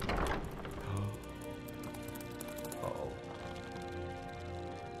apparently. Uh-oh.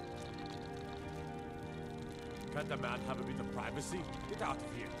 Can't the man have a bit of privacy? Get out of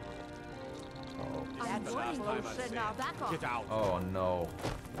here. Oh. This is the last time I say it. Get out. Oh no.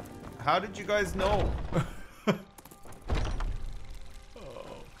 How did you guys know?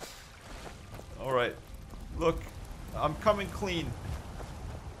 Oh. Alright. Look, I'm coming clean.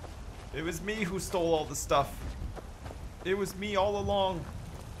 It was me who stole all the stuff. It was me all along.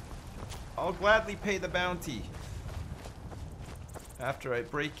 I'll gladly pay the bounty. After I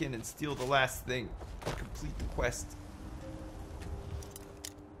break in and steal the last thing. Complete the quest.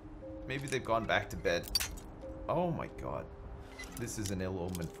 Maybe they've gone back to bed. Oh my god. This is an ill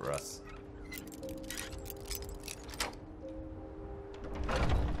omen for us.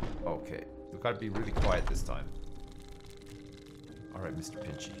 Okay. We've got to be really quiet this time. Alright, Mr.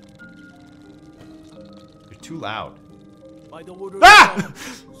 Pinchy. You're too loud. By the order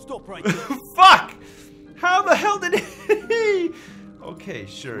stop right there. Fuck! How the hell did he? Okay,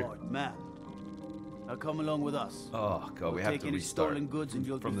 sure. Smart man. Now come along with us. Oh god, we'll we have take to any restart stolen goods and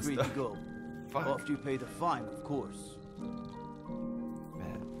you'll from be the free to go. Fuck. After you pay the fine, of course.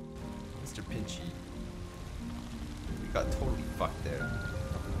 Man, Mr. Pinchy, we got totally fucked there.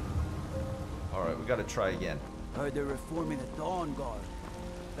 All right, we got to try again. Heard they're reforming the Dawn Guard.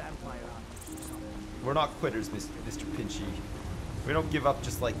 Vampire hunters or something. We're not quitters, Mr. Pinchy. We don't give up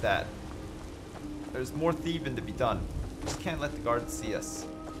just like that. There's more thieving to be done. We can't let the guards see us.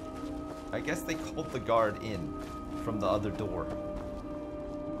 I guess they called the guard in from the other door.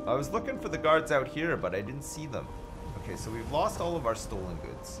 I was looking for the guards out here, but I didn't see them. Okay, so we've lost all of our stolen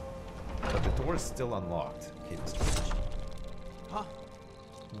goods. But the door is still unlocked. Okay, Mr. Pinchy. Huh?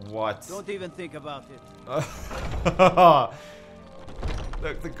 What? Don't even think about it.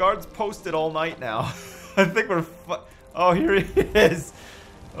 Look, the guard's posted all night now. I think we're oh, here he is.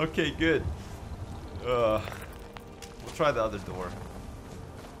 Okay, good. We'll try the other door.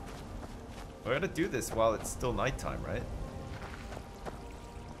 We gotta do this while it's still nighttime, right?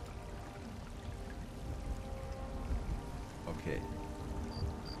 Okay.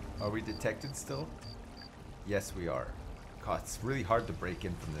 Are we detected still? Yes, we are. God, it's really hard to break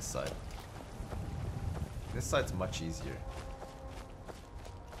in from this side. This side's much easier.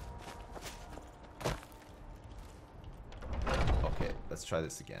 Okay, let's try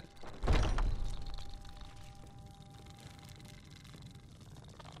this again. Oh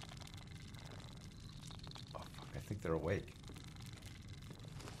fuck, I think they're awake.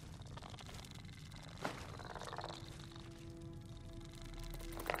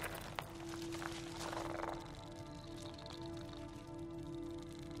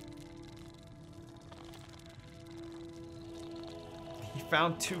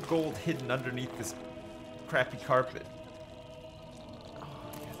 Found 2 gold hidden underneath this crappy carpet. Oh,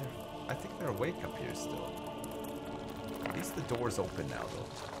 yeah, I think they're awake up here still. At least the door's open now, though.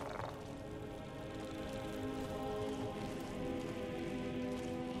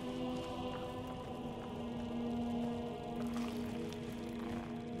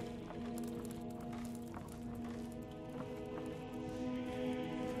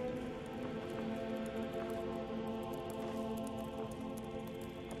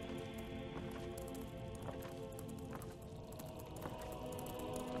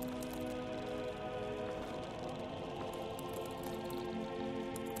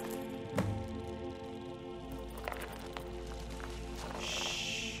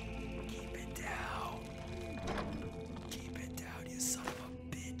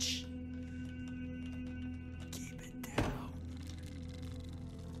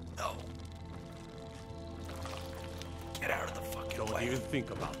 Don't even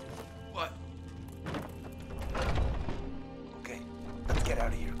think about it. What? Okay, let's get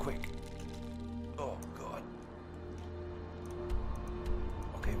out of here quick. Oh god.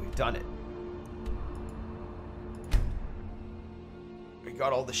 Okay, we've done it. We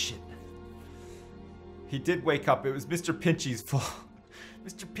got all the shit. He did wake up. It was Mr. Pinchy's fault.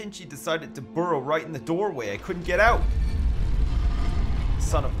 Mr. Pinchy decided to burrow right in the doorway. I couldn't get out.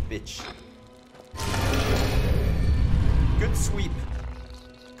 Son of a bitch. Good sweep.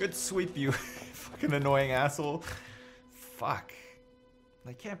 Good sweep, you fucking annoying asshole. Fuck.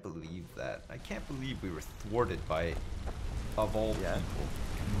 I can't believe that. I can't believe we were thwarted by, of all people,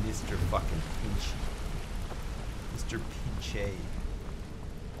 Mr. fucking Pinchy. Mr. Pinchy.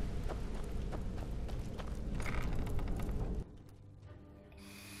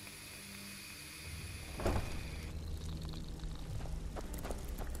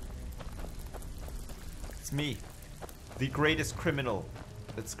 It's me. The greatest criminal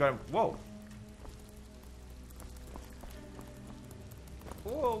that's gone. Whoa.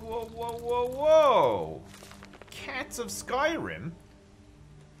 Whoa, whoa, whoa, whoa, whoa. Cats of Skyrim?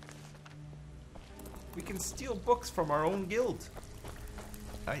 We can steal books from our own guild.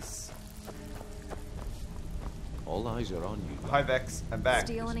 Nice. All eyes are on you. Hi, Vex. I'm back.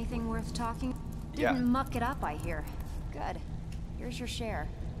 Steal anything worth talking? Yeah. Didn't muck it up, I hear. Good. Here's your share.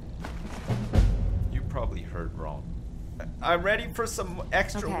 You probably heard wrong. I'm ready for some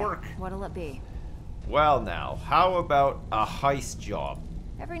extra work. What'll it be? Well now, how about a heist job?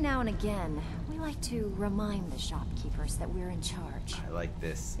 Every now and again, we like to remind the shopkeepers that we're in charge. I like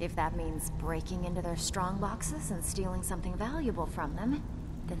this. If that means breaking into their strong boxes and stealing something valuable from them,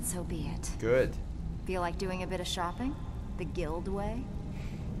 then so be it. Good. Feel like doing a bit of shopping? The guild way?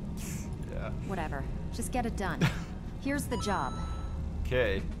 Yeah. Whatever. Just get it done. Here's the job.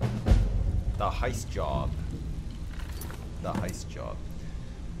 Okay. The heist job. The heist job.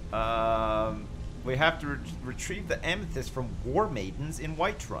 We have to retrieve the amethyst from War Maidens in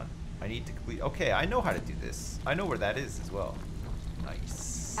Whiterun. I need to complete. Okay, I know how to do this. I know where that is as well.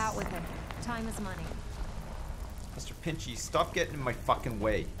 Nice. Out with it. Time is money. Mr. Pinchy, stop getting in my fucking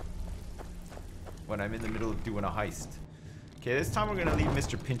way when I'm in the middle of doing a heist. Okay, this time we're gonna leave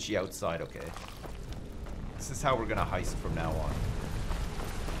Mr. Pinchy outside, okay? This is how we're gonna heist from now on.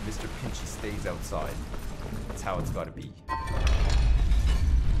 Mr. Pinchy stays outside. That's how it's gotta be.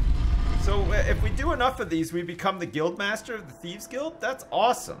 So if we do enough of these, we become the guild master of the Thieves Guild? That's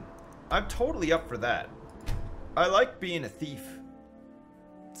awesome. I'm totally up for that. I like being a thief.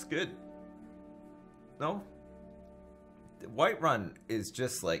 It's good. No? Whiterun is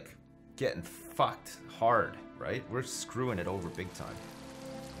just like getting fucked hard, right? We're screwing it over big time.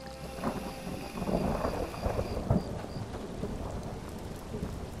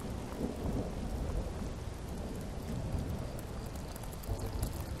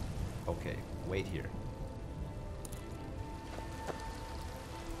 Okay, wait here.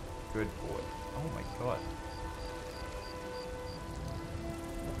 Good boy. Oh my god.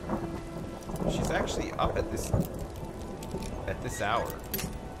 She's actually up at this hour.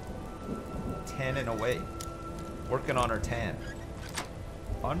 Tanning away. Working on her tan.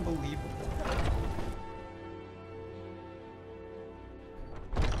 Unbelievable.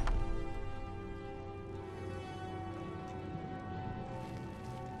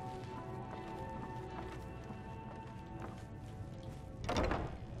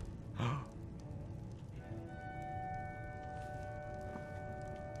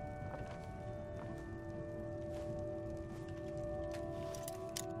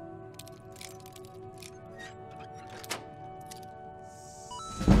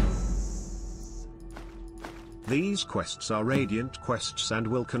 These quests are radiant quests and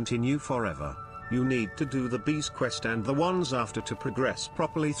will continue forever. You need to do the Bees quest and the ones after to progress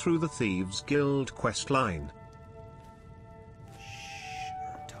properly through the Thieves Guild quest line.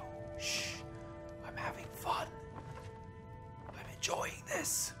 Shh. I'm having fun. I'm enjoying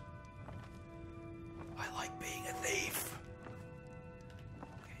this. I like being a thief.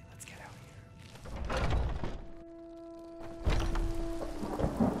 Okay, let's get out here.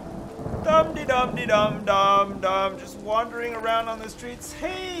 Dum-de-dum-de-dum-dum-dum. Just wandering around on the streets.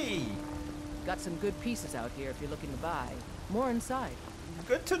 Hey! Got some good pieces out here if you're looking to buy. More inside.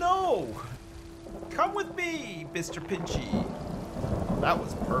 Good to know. Come with me, Mr. Pinchy. Oh, that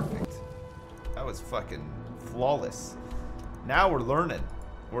was perfect. That was fucking flawless. Now we're learning.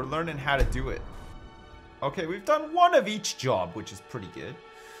 We're learning how to do it. Okay, we've done one of each job, which is pretty good.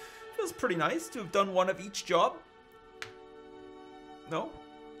 Feels pretty nice to have done one of each job. No?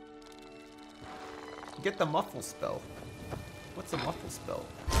 Get the muffle spell. What's a muffle spell?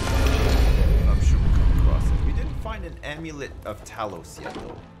 I'm sure we'll come across it. We didn't find an amulet of Talos yet,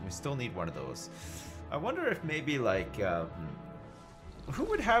 though. We still need one of those. I wonder if maybe, like, who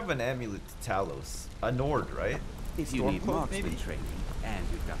would have an amulet to Talos? A Nord, right? If you need marksman training, and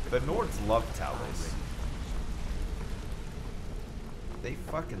you've got the Nords love Talos. They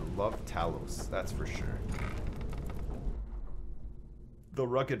fucking love Talos, that's for sure. The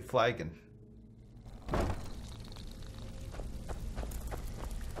rugged flagon.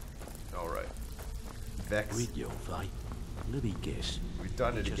 Alright. Vex. Read your fight. Let me guess. We've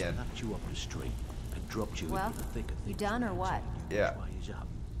done it again. Knocked you up the street and dropped you Well, into the thick of you things. done or what? Yeah.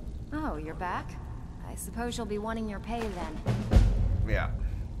 Oh, you're back? I suppose you'll be wanting your pay then. Yeah.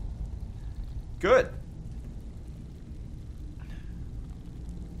 Good.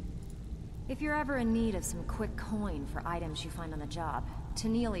 If you're ever in need of some quick coin for items you find on the job,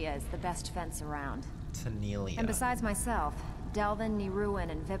 Tanelia is the best fence around. Tanelia. And besides myself, Delvin, Niruin,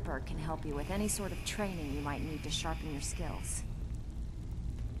 and Vipper can help you with any sort of training you might need to sharpen your skills.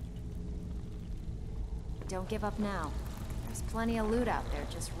 Don't give up now. There's plenty of loot out there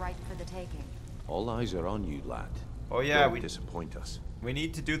just ripe for the taking. All eyes are on you, lad. Oh yeah, Don't disappoint us. We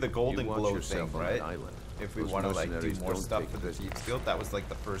need to do the golden You watch glow yourself thing, on right? that island. If we Those want to like do mercenaries more don't stuff take for the visitors. Thieves Guild, that was like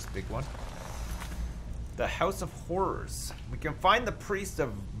the first big one. The House of Horrors. We can find the priest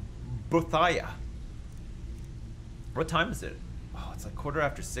of Buthaya. What time is it? Oh, it's like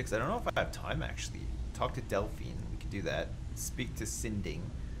 6:15. I don't know if I have time actually. Talk to Delphine. We could do that. Speak to Sinding.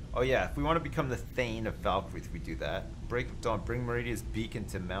 Oh yeah, if we want to become the Thane of Valkyrie, we do that. Break of Dawn. Bring Meridia's beacon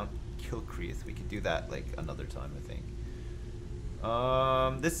to Mount Kilcreath. We could do that like another time, I think.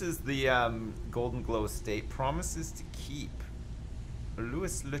 This is the Golden Glow estate. Promises to keep.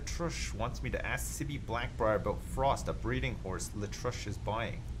 Louis Latruche wants me to ask Sibby Blackbriar about Frost, a breeding horse Latruche is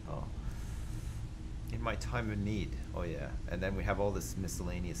buying. Oh. In my time of need. Oh yeah. And then we have all this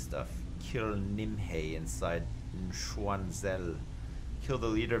miscellaneous stuff. Kill Nimhe inside Nshwanzel. Kill the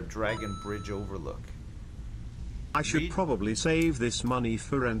leader of Dragon Bridge Overlook. I should probably save this money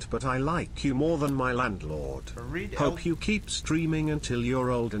for rent, but I like you more than my landlord. Hope you keep streaming until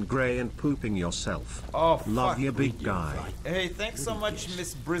you're old and grey and pooping yourself. Oh, love fuck. you, big guy. Hey, thanks so much,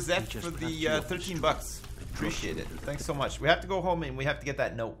 Miss Brizette, for the 13 bucks. Appreciate it. Thanks so much. We have to go home and we have to get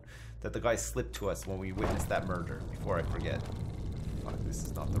that note that the guy slipped to us when we witnessed that murder, before I forget. Fuck, this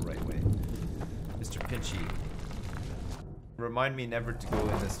is not the right way. Mr. Pinchy, remind me never to go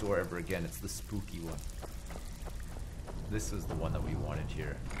in this door ever again. It's the spooky one. This is the one that we wanted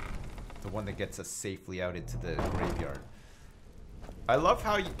here. The one that gets us safely out into the graveyard. I love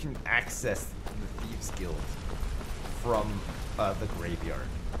how you can access the Thieves Guild from the graveyard.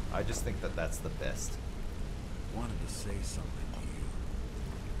 I just think that that's the best. Wanted to say something to you.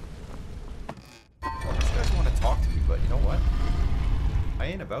 Well, these guys want to talk to me, but you know what? I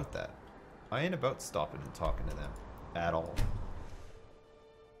ain't about that. I ain't about stopping and talking to them at all.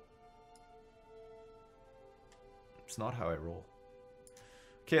 It's not how I roll.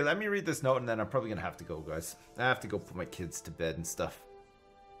 Okay, let me read this note and then I'm probably gonna have to go, guys. I have to go put my kids to bed and stuff.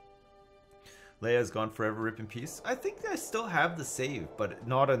 Leia's gone forever, rip in peace. I think I still have the save, but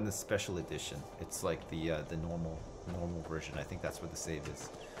not in the special edition. It's like the normal version. I think that's where the save is,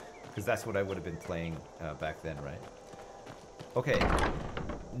 because that's what I would have been playing back then, right? Okay,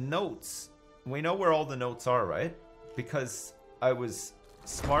 notes. We know where all the notes are, right? Because I was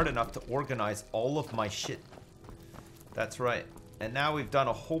smart enough to organize all of my shit. That's right. And now we've done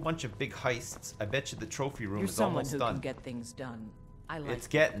a whole bunch of big heists. I bet you the trophy room is almost done. You're someone who can get things done. I like It's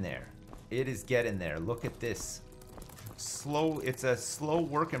getting there. It is getting there. Look at this. Slow. It's a slow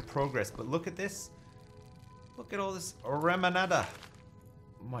work in progress, but look at this. Look at all this remanada.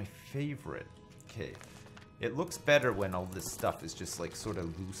 My favorite. Okay. It looks better when all this stuff is just like sort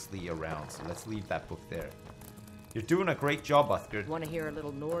of loosely around. So let's leave that book there. You're doing a great job, Uthgard. Want to hear a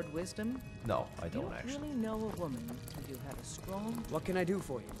little Nord wisdom? No, I don't you don't actually. really know a woman until you have a strong... What can I do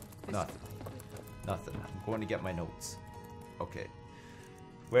for you? Nothing. Nothing. I'm going to get my notes. Okay.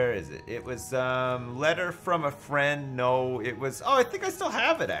 Where is it? It was letter from a friend. No, it was... Oh, I think I still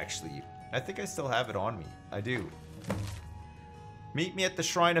have it, actually. I think I still have it on me. I do. Meet me at the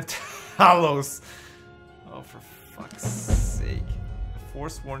Shrine of Talos. Oh, for fuck's sake. A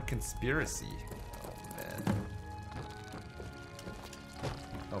forsworn conspiracy. Oh, man.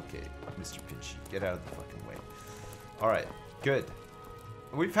 Okay, Mr. Pinchy, get out of the fucking way. Alright, good.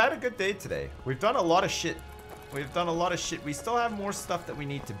 We've had a good day today. We've done a lot of shit. We've done a lot of shit. We still have more stuff that we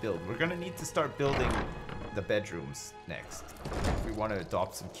need to build. We're gonna need to start building the bedrooms next. If we want to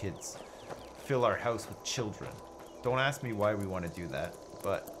adopt some kids. Fill our house with children. Don't ask me why we want to do that,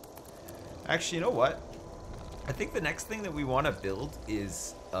 but... Actually, you know what? I think the next thing that we want to build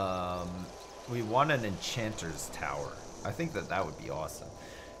is, we want an enchanter's tower. I think that that would be awesome.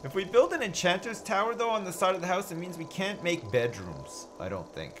 If we build an enchanter's tower, though, on the side of the house, it means we can't make bedrooms, I don't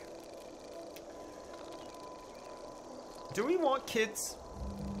think. Do we want kids?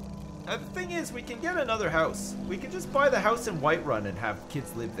 The thing is, we can get another house. We can just buy the house in Whiterun and have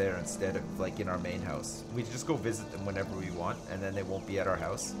kids live there instead of, like, in our main house. We just go visit them whenever we want, and then they won't be at our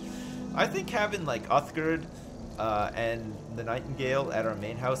house. I think having, like, Uthgard and the Nightingale at our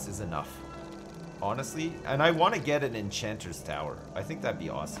main house is enough. Honestly, and I want to get an enchanter's tower. I think that'd be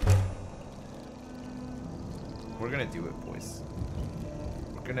awesome. We're gonna do it, boys.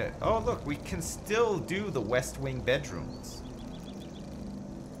 We're gonna... Oh, look, we can still do the West Wing bedrooms.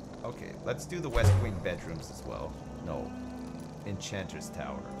 Okay, let's do the West Wing bedrooms as well. No. Enchanter's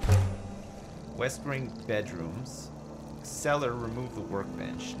tower. West Wing bedrooms. Cellar, remove the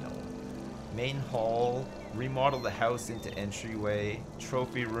workbench. No. Main hall. Remodel the house into entryway.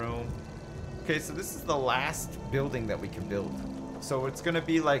 Trophy room. Okay, so this is the last building that we can build. So it's gonna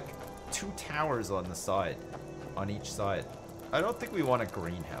be like 2 towers on the side. On each side. I don't think we want a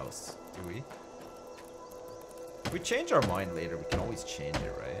greenhouse, do we? If we change our mind later, we can always change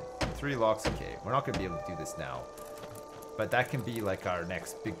it, right? 3 locks, okay. We're not gonna be able to do this now. But that can be like our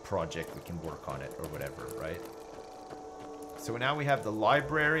next big project. We can work on it or whatever, right? So now we have the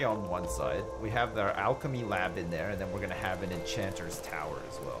library on one side. We have our alchemy lab in there. And then we're going to have an enchanter's tower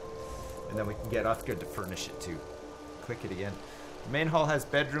as well. And then we can get Uthgar to furnish it too. Click it again. The main hall has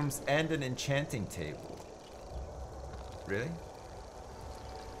bedrooms and an enchanting table. Really?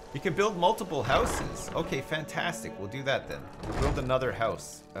 You can build multiple houses. Okay, fantastic. We'll do that then. We'll build another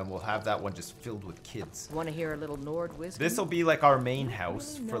house, and we'll have that one just filled with kids. Want to hear a little Nord wisdom? This will be like our main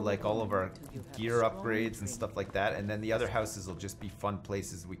house for like all of our gear upgrades and stuff like that. And then the other houses will just be fun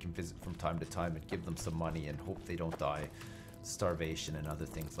places we can visit from time to time and give them some money and hope they don't die. Starvation and other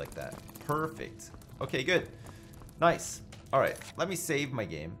things like that. Perfect. Okay, good. Nice. All right, let me save my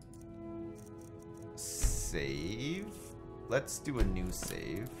game. Save. Let's do a new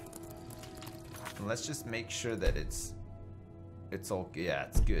save. And let's just make sure that it's all, yeah,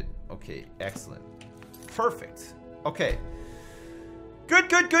 it's good. Okay, excellent. Perfect. Okay. Good,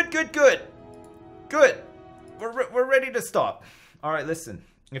 good, good, good, good. Good. We're ready to stop. All right, listen.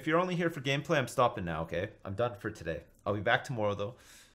 If you're only here for gameplay, I'm stopping now, okay? I'm done for today. I'll be back tomorrow, though.